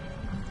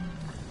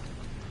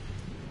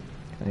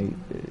 Can I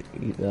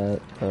eat that?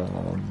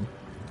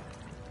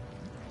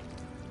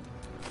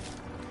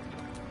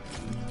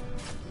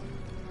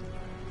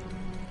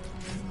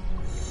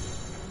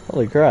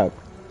 Holy crap.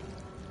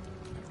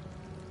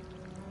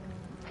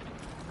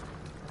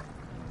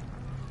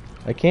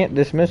 I can't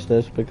dismiss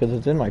this because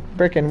it's in my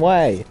frickin'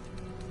 way.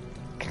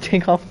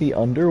 Take off the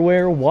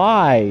underwear?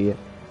 Why?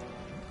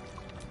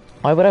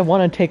 Why would I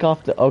want to take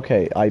off the...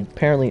 Okay, I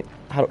apparently...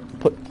 How to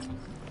put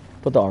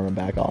the armor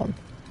back on.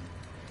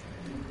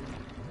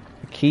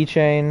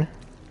 Keychain.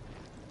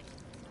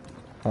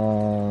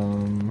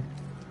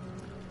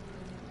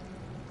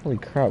 Holy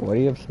crap, why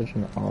do you have such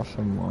an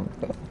awesome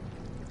longbow?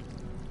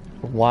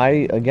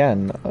 Why,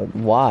 again,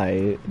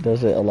 why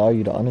does it allow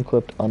you to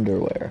unequip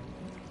underwear?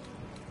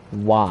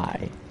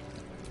 Why?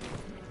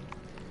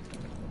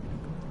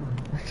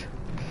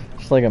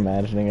 Just like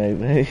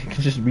imagining I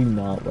could just be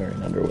not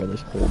wearing underwear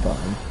this whole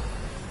time.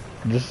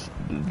 Just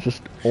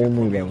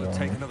only We'll be able wear to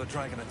take armor. another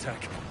dragon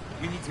attack.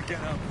 We need to get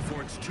out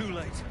before it's too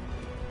late.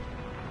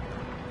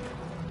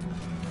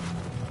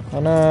 Oh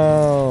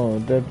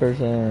no, dead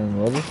person.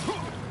 What is...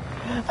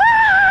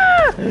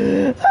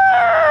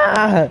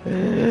 Ah!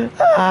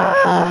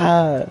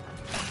 Ah!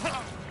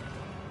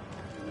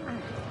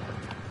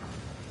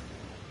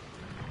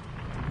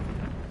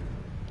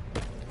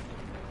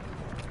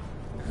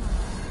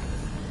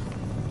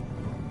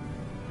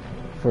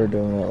 For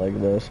doing it like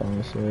this,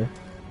 honestly.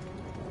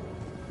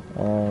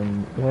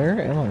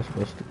 Where am I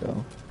supposed to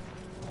go?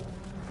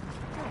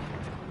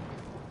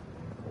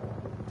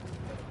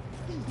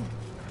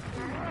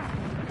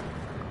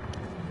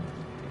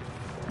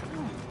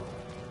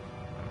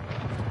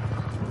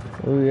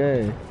 Oh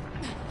yay.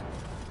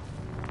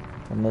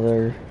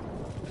 Another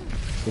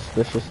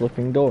suspicious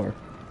looking door.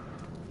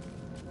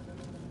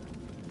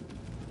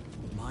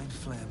 Mind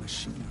flare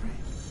machinery.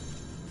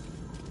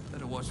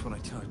 Better watch what I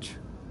touch.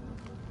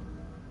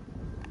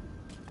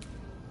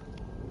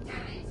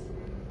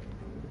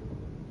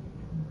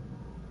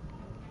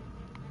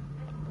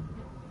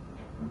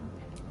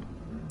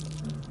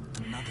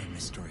 Another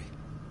mystery.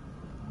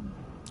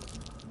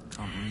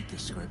 Can't read the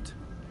script.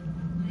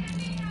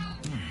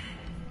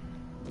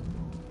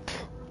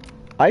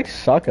 I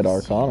suck at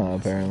Arcana,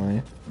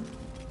 apparently.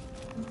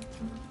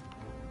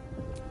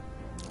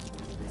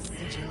 A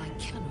sigil I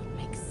cannot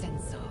make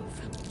sense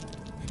of.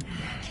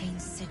 Arcane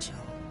sigil.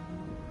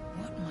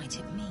 What might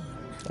it mean?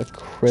 A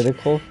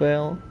critical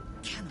fail?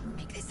 Cannot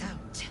make this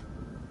out.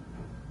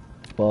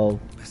 Well,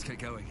 Let's get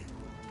going.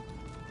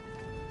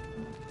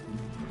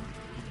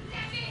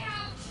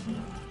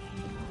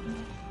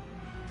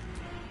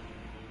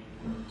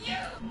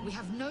 We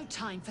have no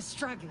time for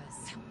stragglers.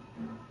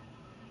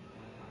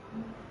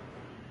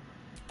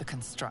 The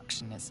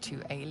construction is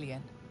too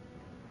alien.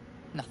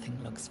 Nothing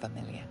looks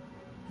familiar.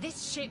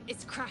 This ship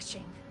is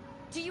crashing.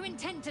 Do you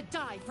intend to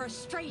die for a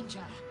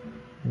stranger?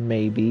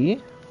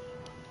 maybe.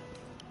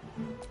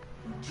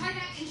 Try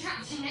that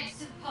contraption next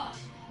to the pod.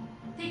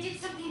 They did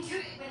something to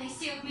it when they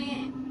sealed me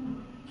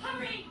in.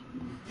 Hurry!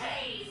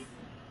 Please!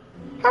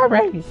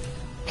 Hurry!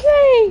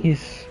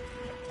 Please!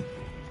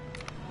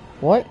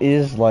 What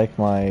is like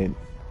my...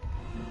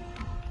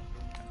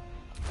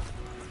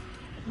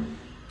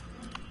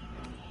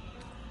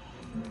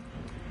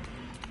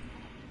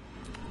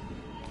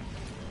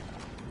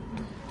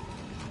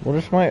 What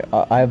is my...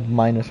 I have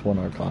 -1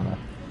 Arcana.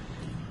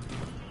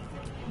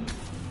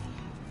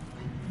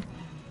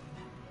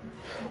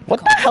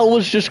 What the hell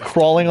was just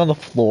crawling on the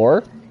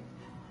floor?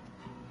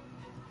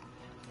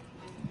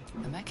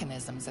 The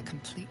mechanisms are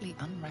completely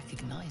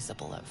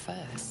unrecognizable at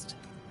first,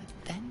 but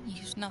then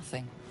use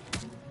nothing.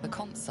 The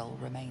console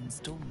remains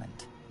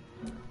dormant.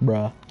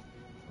 Bruh.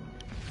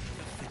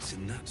 Fits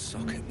in that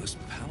socket must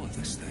power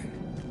this thing.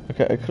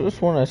 Okay, I could have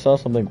sworn I saw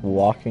something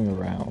walking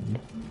around.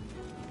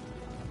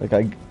 Like,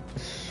 I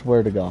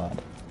swear to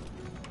God.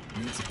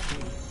 Needs a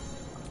key.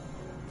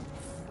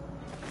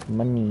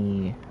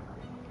 Money.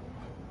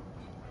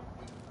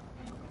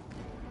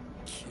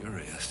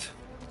 Curious.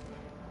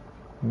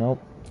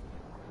 Nope.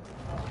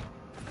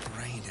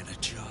 Brain in a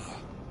jar.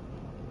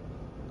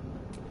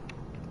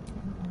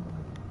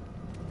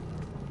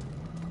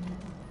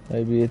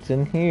 Maybe it's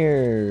in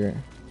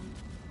here.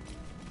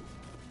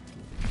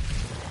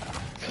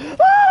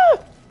 Ah!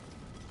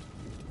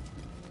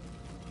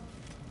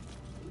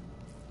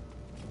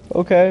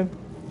 Okay.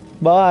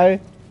 Bye.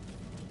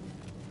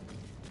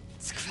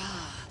 Skra.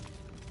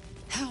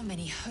 How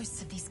many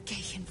hosts of these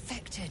gay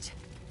infected?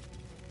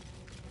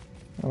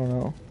 I don't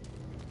know.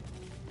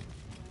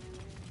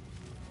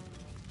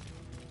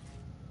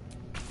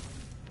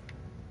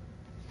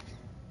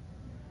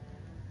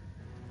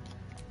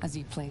 As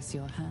you place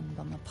your hand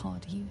on the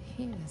pod, you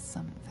hear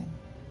something.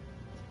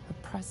 A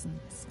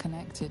presence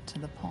connected to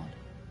the pod,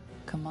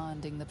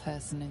 commanding the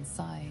person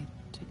inside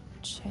to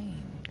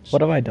change.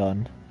 What have I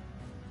done?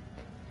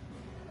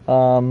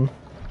 I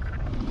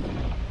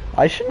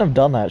shouldn't have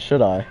done that,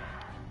 should I?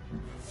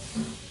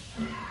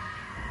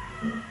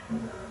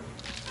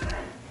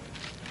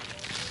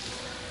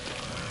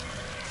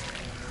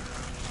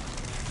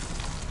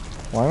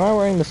 Why am I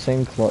wearing the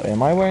same clothes?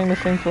 Am I wearing the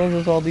same clothes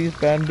as all these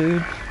bad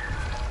dudes?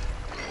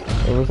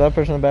 Or was that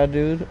person a bad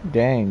dude?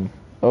 Dang.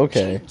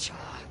 Okay. Change.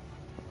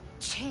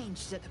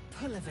 Changed at the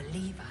pull of a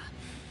lever.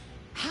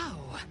 How?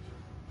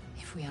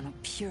 If we are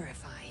not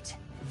purified,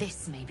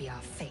 this may be our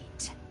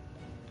fate.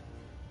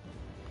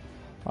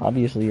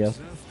 Obviously, yes.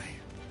 Preserve me.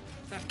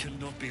 That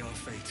cannot be our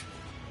fate.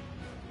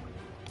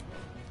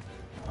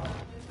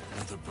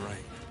 Another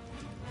brain.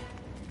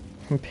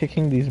 I'm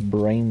picking these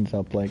brains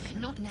up like...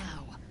 Not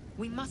now.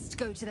 We must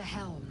go to the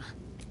helm.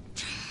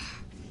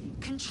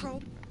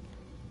 Control.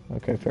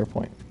 Okay, fair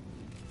point.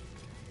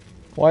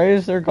 Why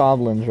is there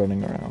goblins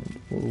running around?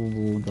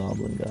 Little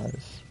goblin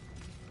guys.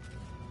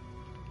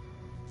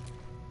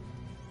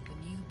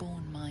 The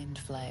newborn mind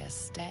flayer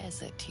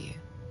stares at you,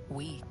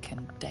 weak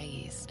and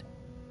dazed.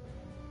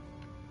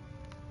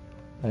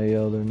 Hey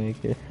yo, they're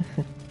naked.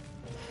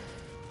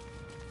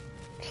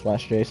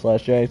 Slash J,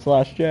 slash J,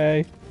 slash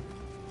J.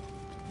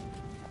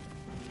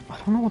 I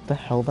don't know what the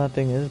hell that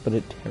thing is, but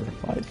it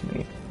terrifies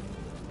me.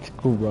 It's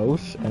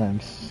gross, and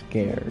I'm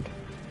scared.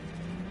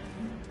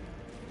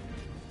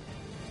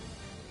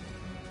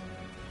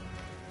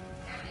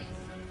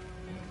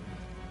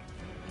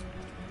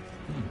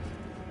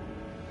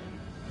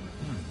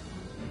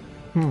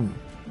 Hmm.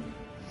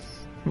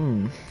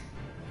 Hmm.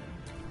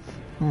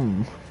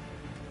 Hmm.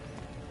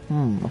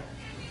 Hmm.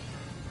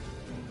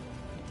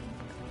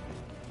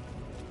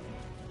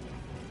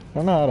 I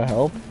don't know how to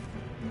help.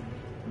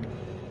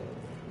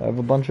 I have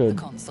a bunch of...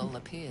 The console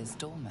appears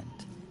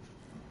dormant.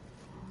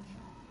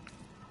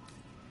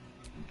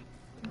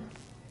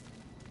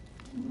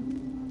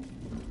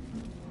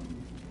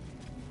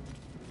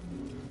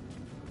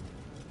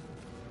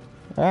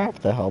 I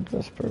have to help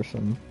this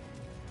person.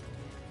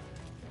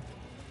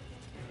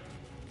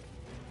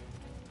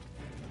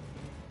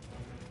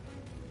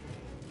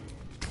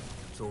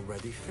 It's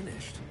already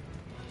finished.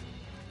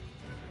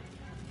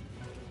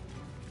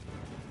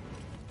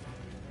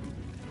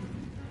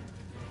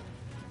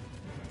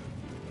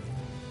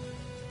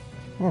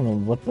 I don't know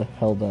what the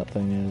hell that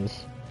thing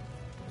is.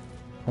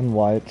 And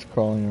why it's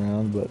crawling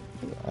around, but...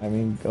 I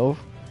mean, go...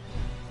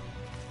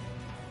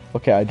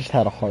 Okay, I just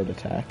had a heart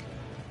attack.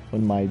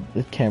 When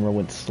the camera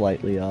went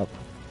slightly up.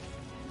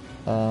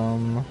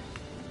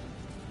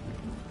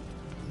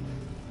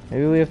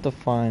 Maybe we have to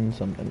find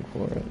something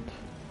for it.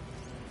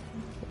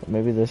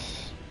 Maybe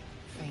this...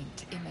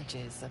 Faint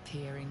images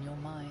appear in your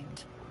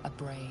mind. A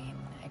brain,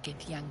 a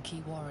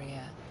Githyanki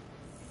warrior,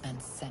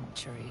 and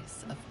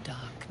centuries of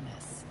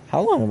darkness.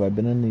 How long have I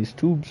been in these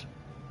tubes?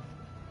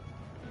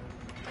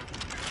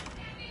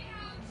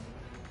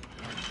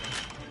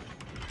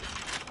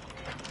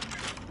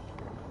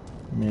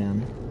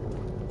 Man.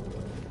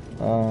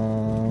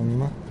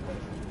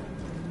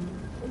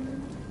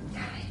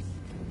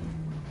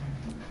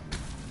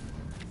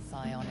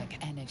 Psionic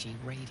energy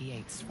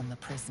radiates from the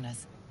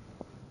prisoners,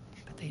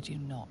 but they do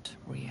not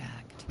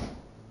react.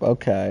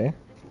 Okay.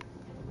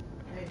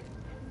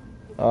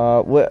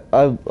 What?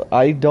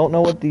 I don't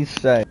know what these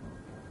say.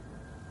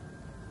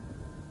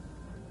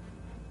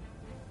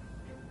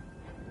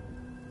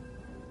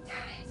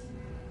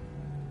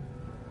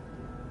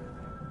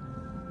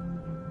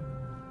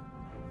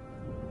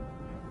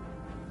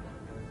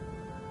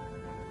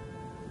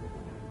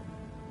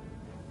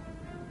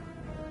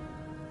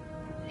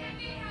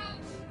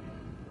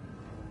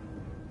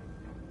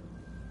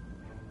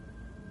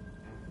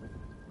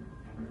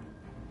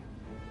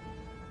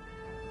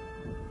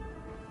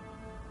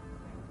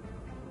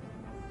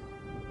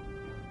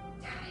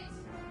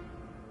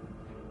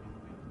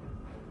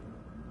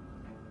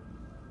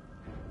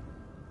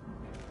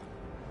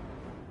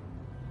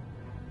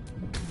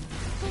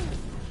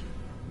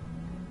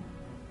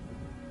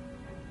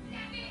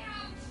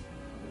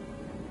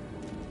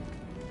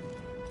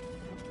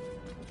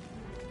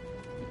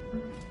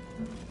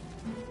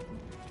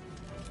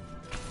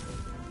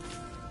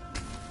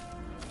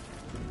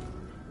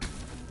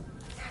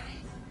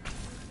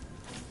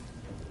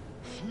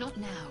 Not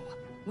now.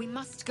 We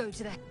must go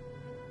to the...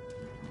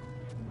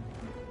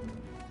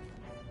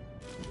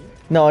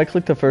 No, I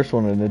clicked the first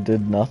one and it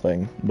did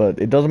nothing. But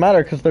it doesn't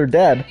matter because they're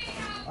dead.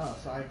 Oh,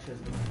 so I chose...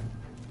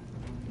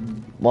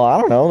 Well,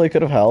 I don't know. They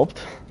could have helped.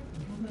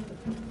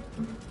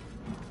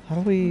 How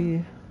do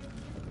we...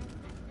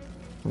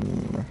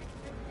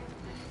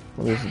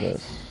 What is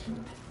this?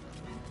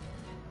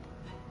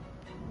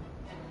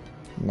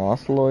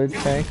 Nautiloid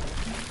tank?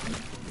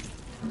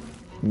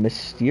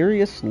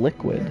 Mysterious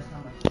liquid.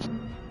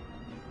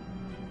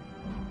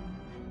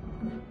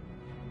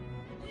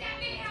 Let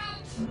me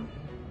out!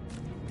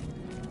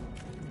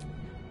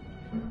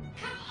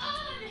 Come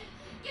on!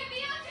 Get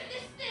me out of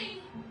this thing!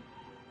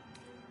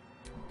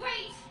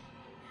 Wait!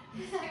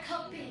 That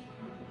can't be.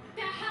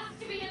 There has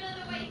to be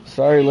another way.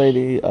 Sorry,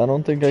 lady. I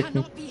don't think I can...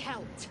 Cannot be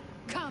helped.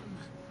 Come.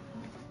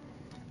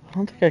 I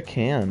don't think I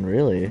can,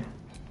 really.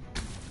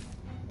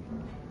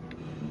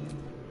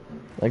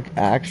 Like,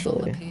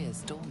 actually. The console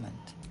appears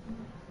dormant.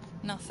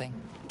 Nothing.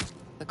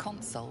 The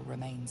console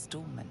remains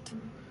dormant.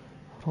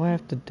 What do I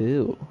have to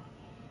do?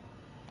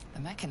 The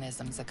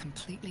mechanisms are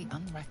completely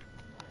unrecognizable.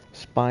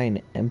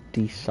 Spine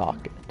empty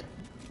socket.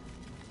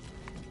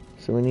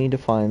 So we need to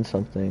find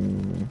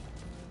something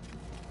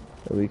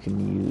that we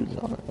can use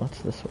on it. What's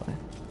this way?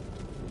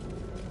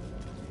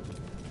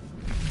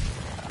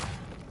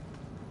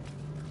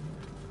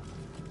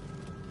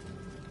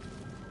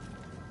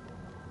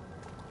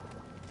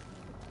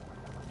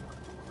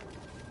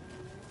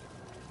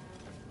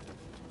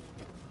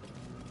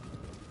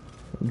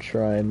 I'm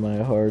trying my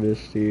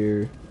hardest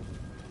here.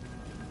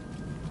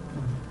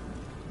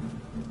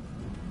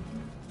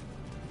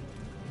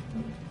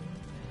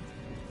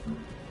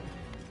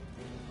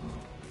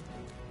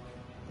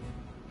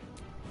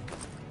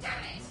 Damn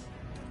it!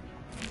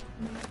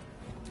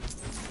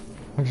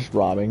 just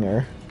robbing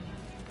her.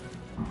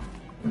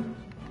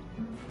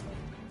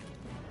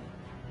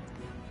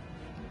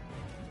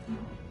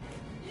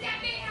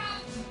 Let me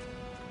out!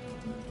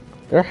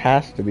 There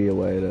has to be a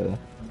way to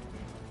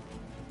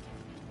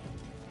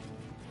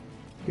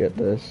get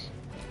this.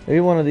 Maybe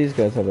one of these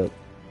guys have a...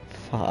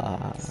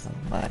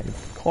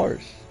 Of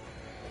course.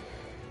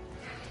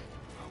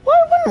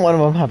 Why wouldn't one of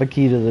them have a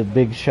key to the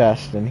big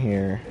chest in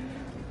here?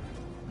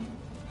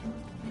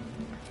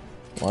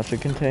 Watch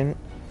it contain...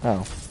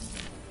 Oh.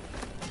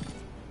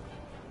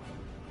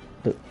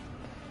 It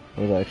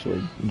was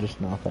actually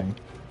just nothing.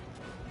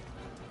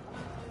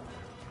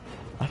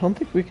 I don't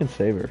think we can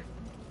save her.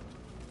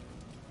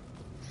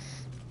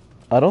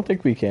 I don't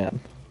think we can.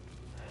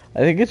 I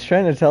think it's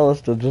trying to tell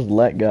us to just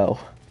let go.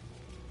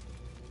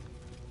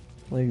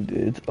 Like,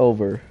 it's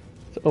over.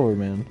 It's over,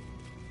 man.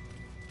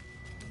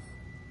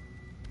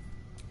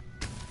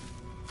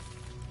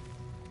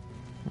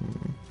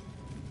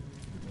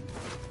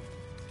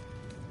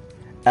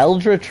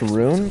 Eldritch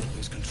Rune?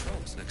 There's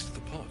controls next to the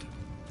pod.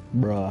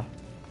 Bruh.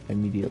 I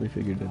immediately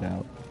figured it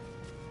out.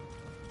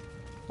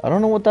 I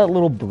don't know what that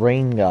little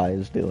brain guy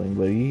is doing,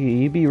 but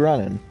he be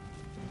running.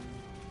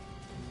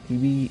 He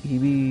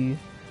be...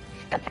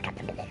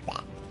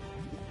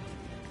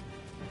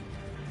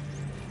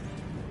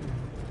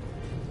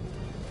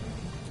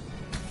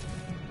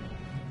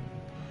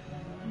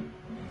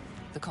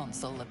 The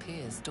console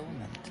appears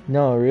dormant.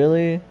 No,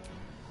 really?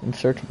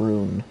 Insert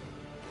rune.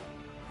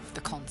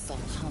 The console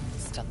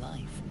hums to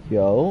life.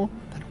 Yo?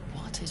 But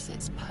what is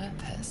its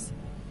purpose?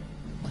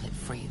 Will it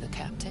free the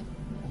captive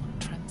or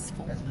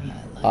transform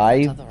her like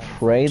I that other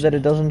pray that it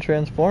unfortunate? doesn't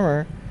transform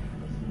her.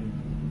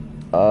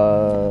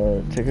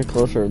 Take a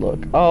closer look.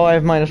 Oh, I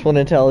have -1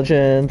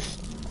 intelligence.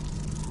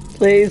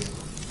 Please.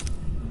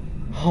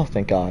 Oh,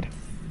 thank God.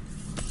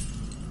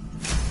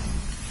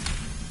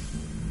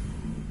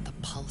 The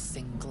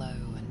pulsing glow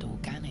and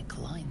organic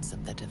lines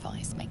of the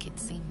device make it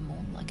seem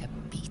more like a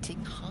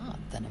beating heart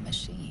than a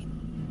machine.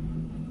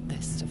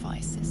 This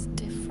device is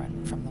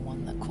different from the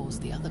one that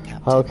caused the other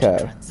captive Okay.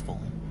 to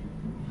transform.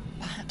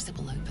 Perhaps it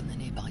will open the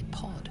nearby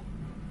pod.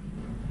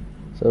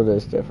 So it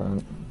is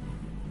different.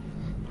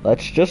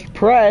 Let's just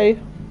pray.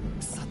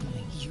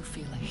 Suddenly, you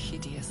feel a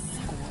hideous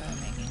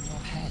squirming in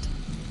your head.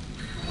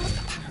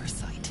 The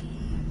parasite.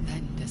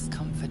 Then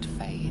discomfort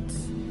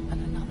fades,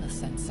 and another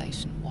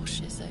sensation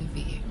washes over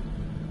you.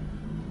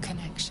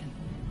 Connection.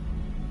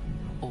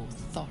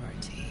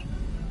 Authority.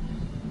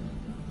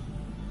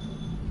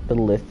 The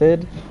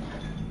Lithid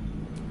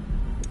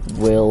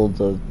will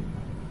the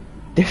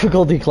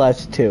difficulty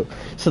class 2.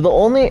 So the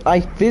only I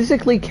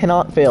physically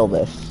cannot fail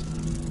this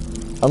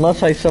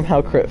unless I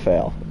somehow crit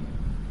fail.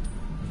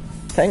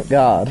 Thank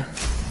God.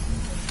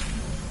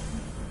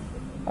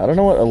 I don't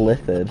know what a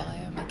Lithid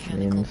Biomechanical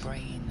means.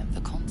 brain of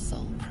the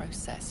console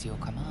process your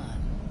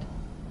command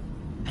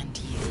and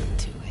yield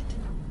to it.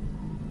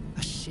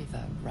 A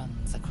shiver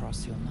runs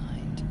across your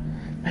mind.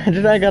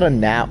 Imagine I got a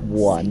nat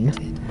 1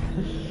 Sated.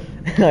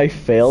 and I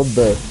failed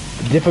the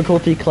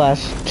difficulty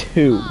class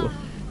 2.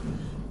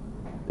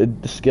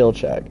 The skill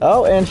check.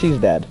 Oh, and she's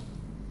dead.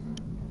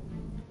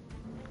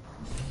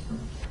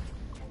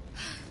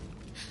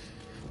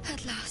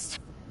 At last.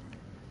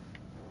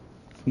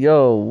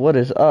 Yo, what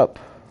is up?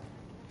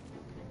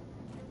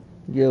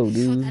 Yo, Thought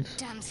dudes. that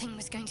damn thing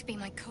was going to be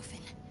my coffin.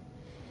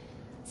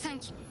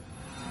 Thank you.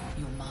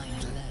 Your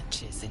mind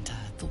lurches into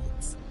her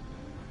thoughts.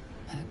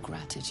 Her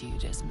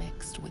gratitude is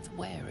mixed with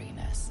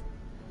wariness,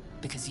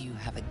 because you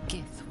have a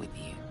gift with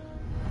you.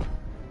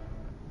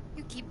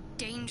 You keep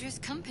dangerous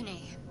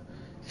company.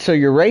 So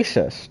you're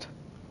racist.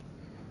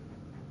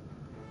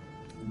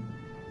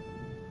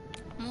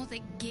 More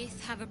that Gith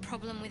have a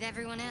problem with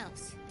everyone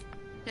else.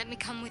 Let me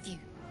come with you.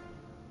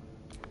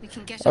 We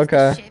can get off Okay.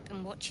 the ship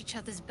and watch each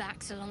other's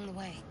backs along the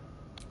way.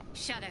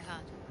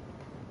 Shadowheart.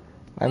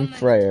 I'm moment.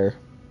 Freyr.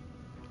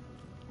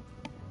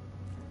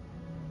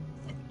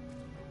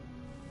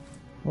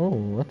 Oh,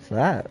 what's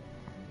that?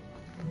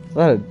 Is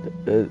that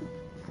a...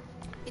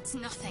 It's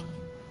nothing.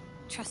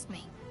 Trust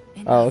me.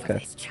 Oh, Enough of okay.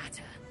 this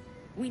chatter.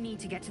 We need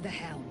to get to the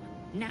helm.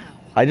 Now.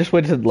 I just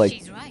waited like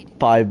She's right.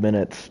 5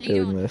 minutes Lead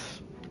doing on.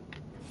 this.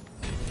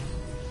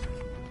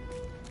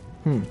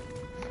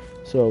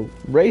 So,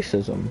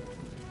 racism.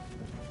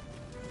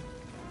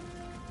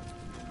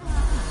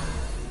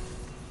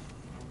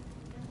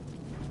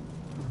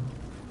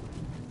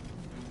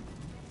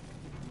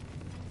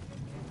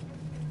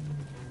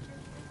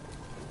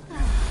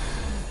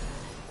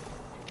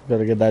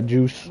 Gotta get that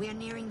juice. We are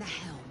nearing the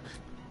helm.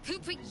 Who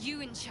put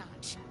you in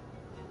charge?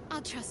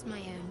 I'll trust my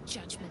own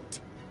judgment.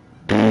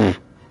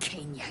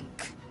 Cane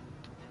yank.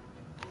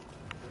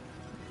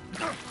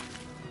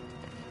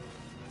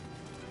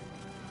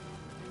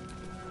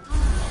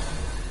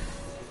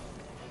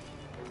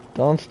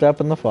 Don't step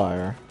in the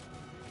fire.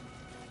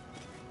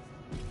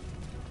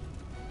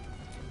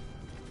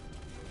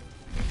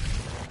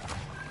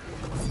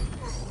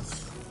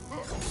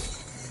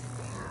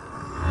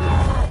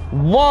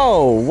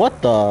 Whoa!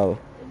 What the?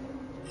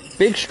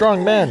 Big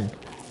strong man.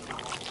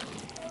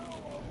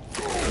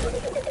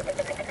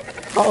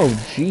 Oh,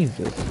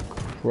 Jesus.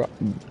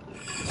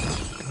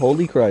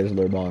 Holy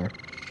Chrysler bar.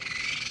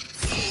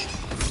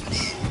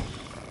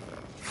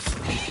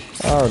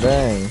 Oh,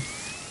 dang.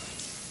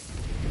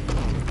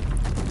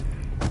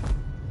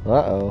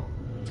 Uh-oh.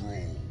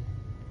 Brawl.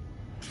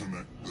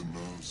 Connect the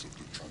nerves of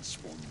the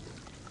transponder.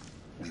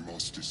 We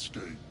must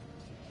escape.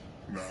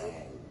 Now.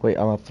 Wait,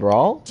 I'm a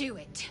thrall? Do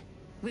it.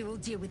 We will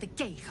deal with the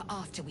gate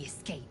after we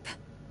escape.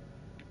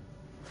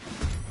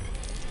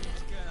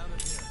 Get out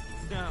of here.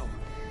 Now.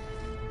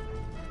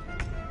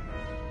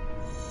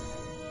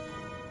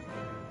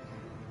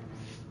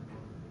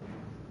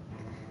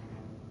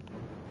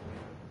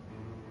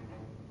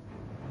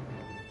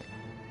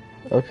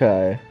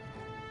 Okay.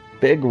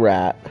 Big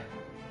rat.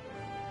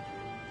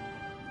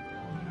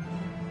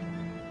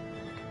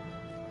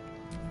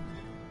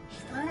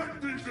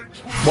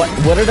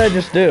 What did I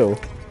just do?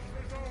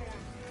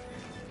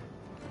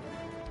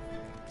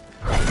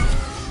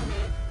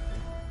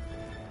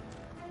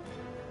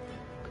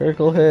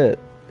 Critical hit.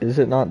 Is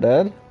it not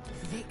dead?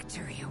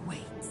 Victory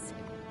awaits.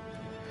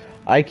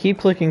 I keep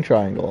clicking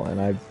triangle,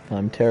 and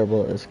I'm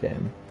terrible at this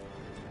game.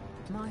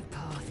 My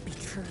path be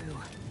true.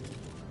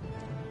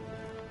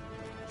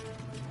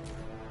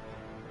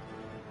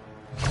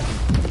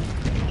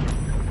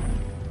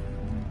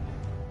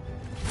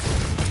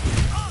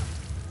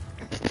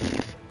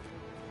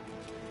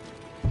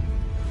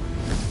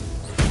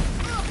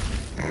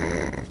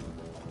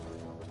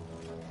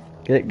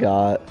 Get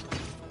got.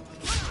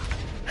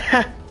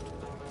 Ha!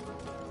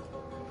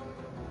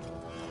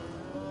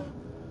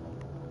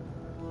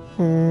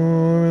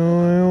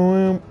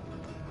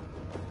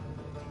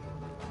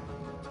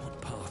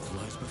 What path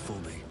lies before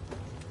me?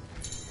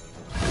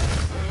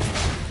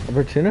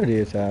 Opportunity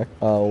attack.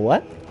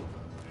 What?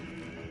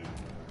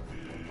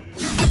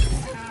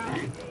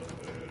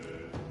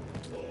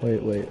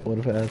 Wait, what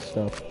if it has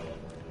stuff?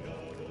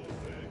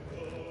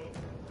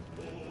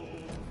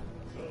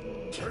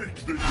 Take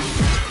the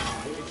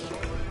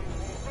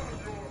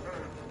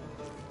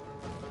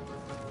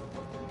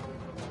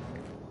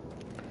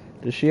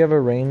Does she have a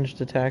ranged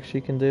attack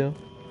she can do?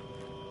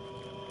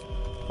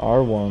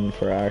 R1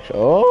 for action.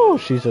 Oh,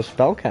 she's a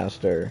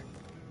spellcaster.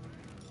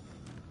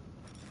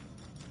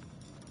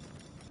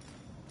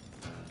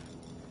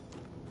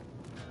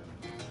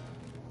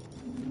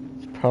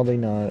 It's probably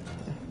not.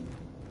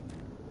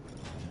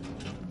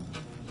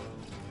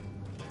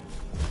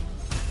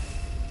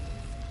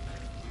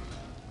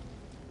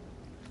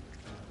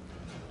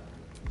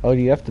 Oh,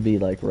 you have to be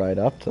like right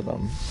up to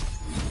them.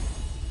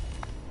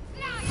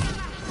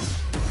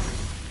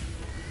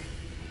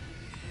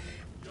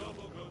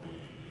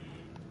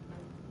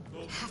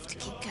 Have to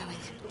keep going.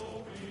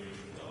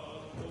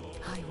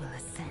 I will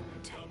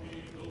ascend.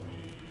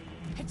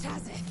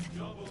 Hitazith.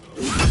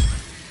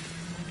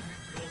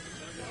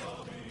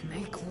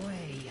 Make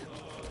way.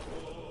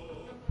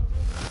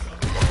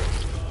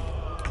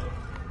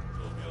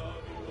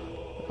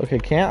 Okay,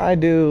 can't I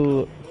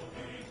do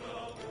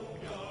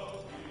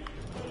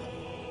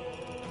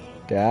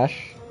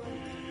dash?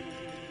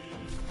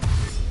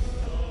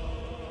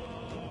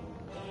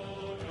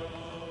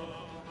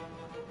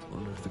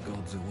 Wonder if the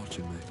gods are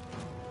watching me.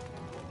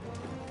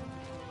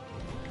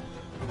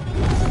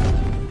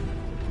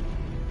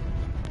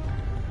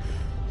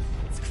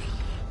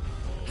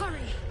 Hurry,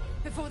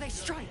 before they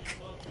strike.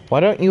 Why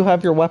don't you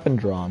have your weapon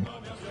drawn?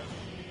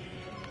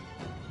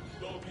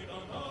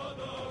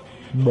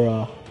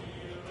 Bruh.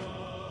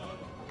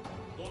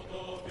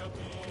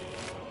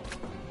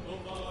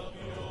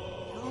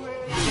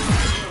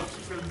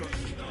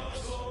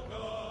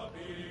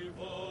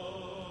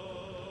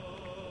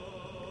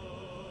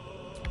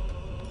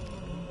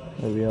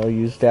 Maybe I'll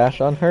use dash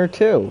on her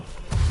too.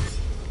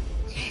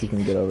 So she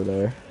can get over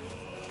there.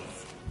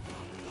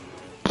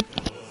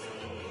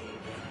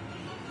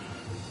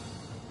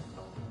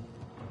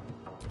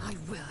 I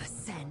will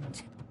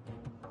ascend.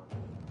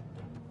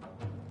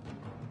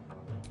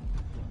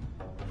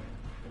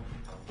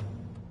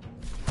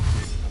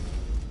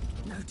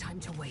 No time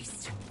to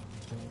waste.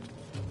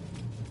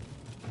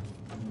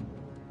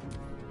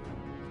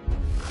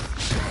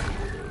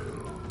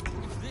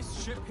 If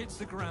this ship hits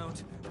the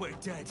ground, we're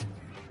dead.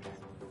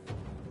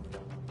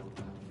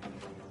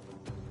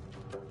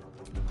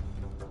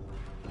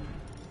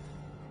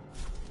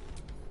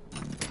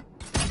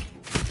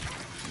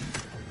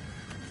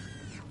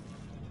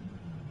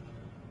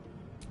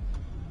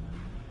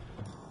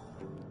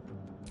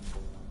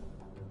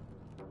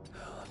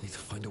 I need to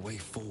find a way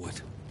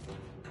forward.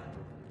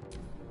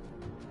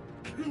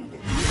 kill them.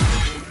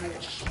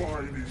 Your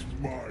spine is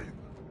mine.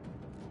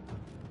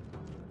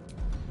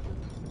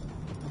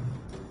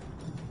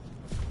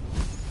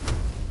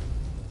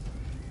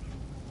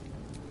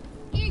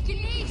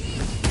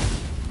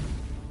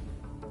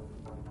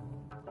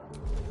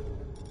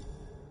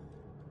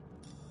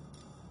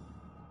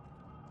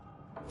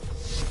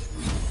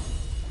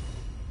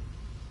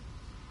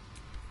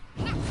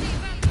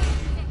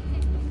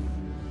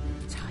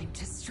 Time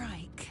to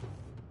strike.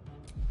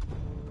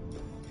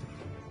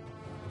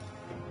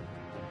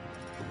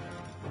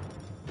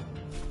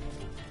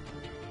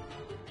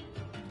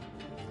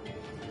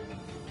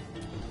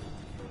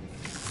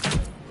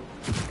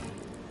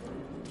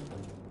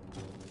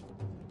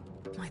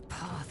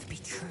 be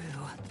true.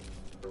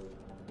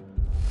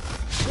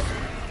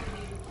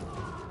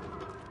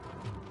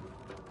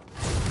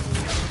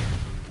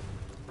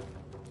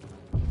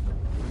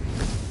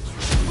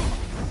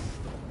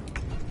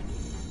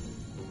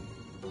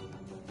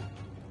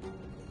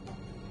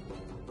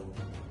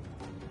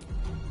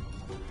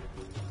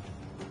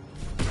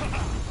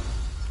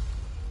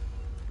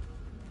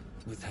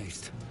 With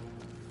haste.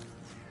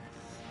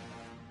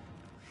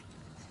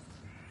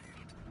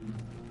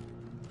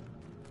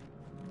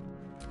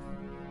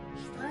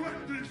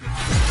 Splendid!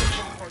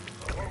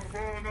 Our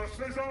furnace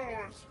is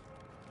ours!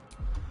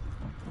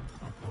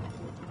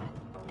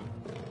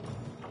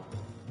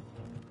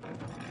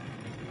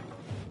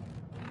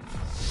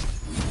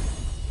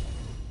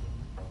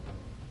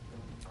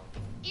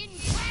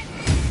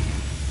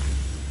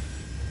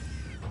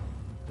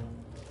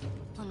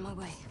 On my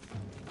way.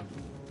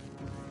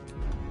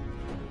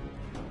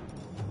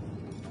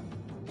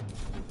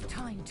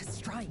 Time to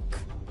strike.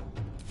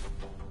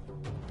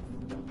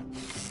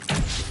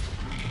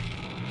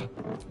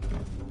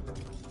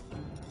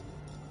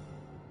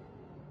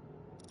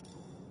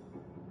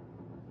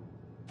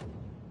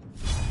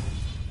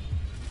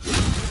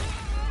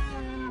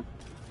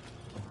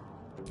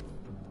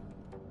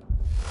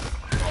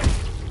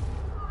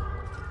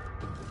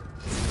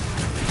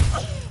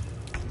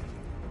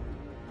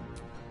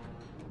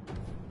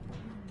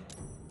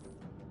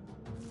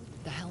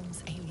 The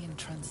helm's alien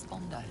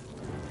transponder.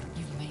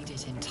 You've made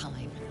it in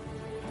time.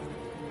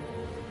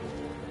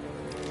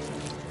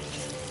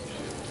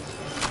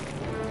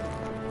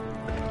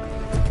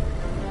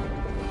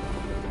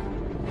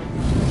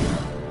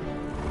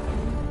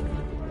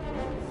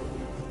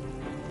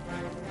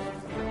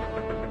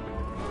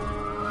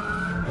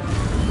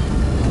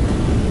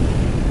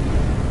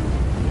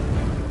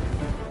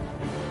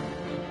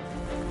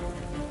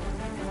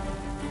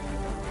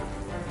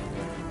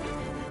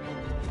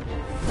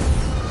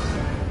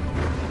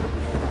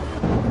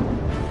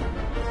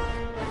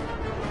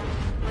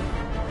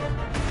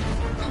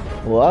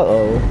 Well,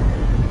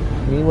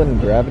 uh-oh. Me when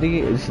gravity?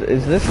 Is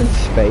this in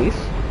space?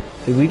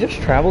 Did we just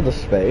travel to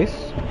space?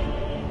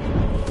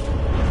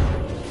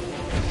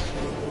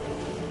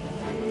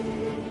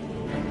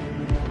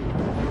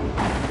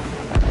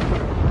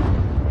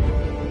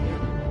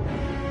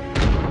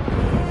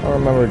 I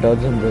remember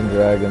Dungeons and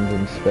Dragons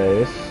in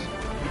space.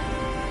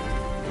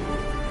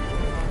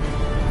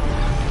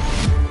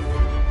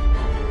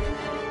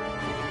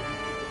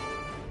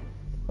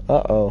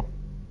 Uh-oh.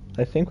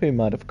 I think we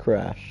might have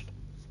crashed.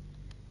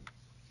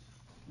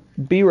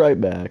 Be right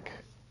back.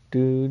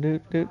 Do do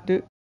do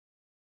do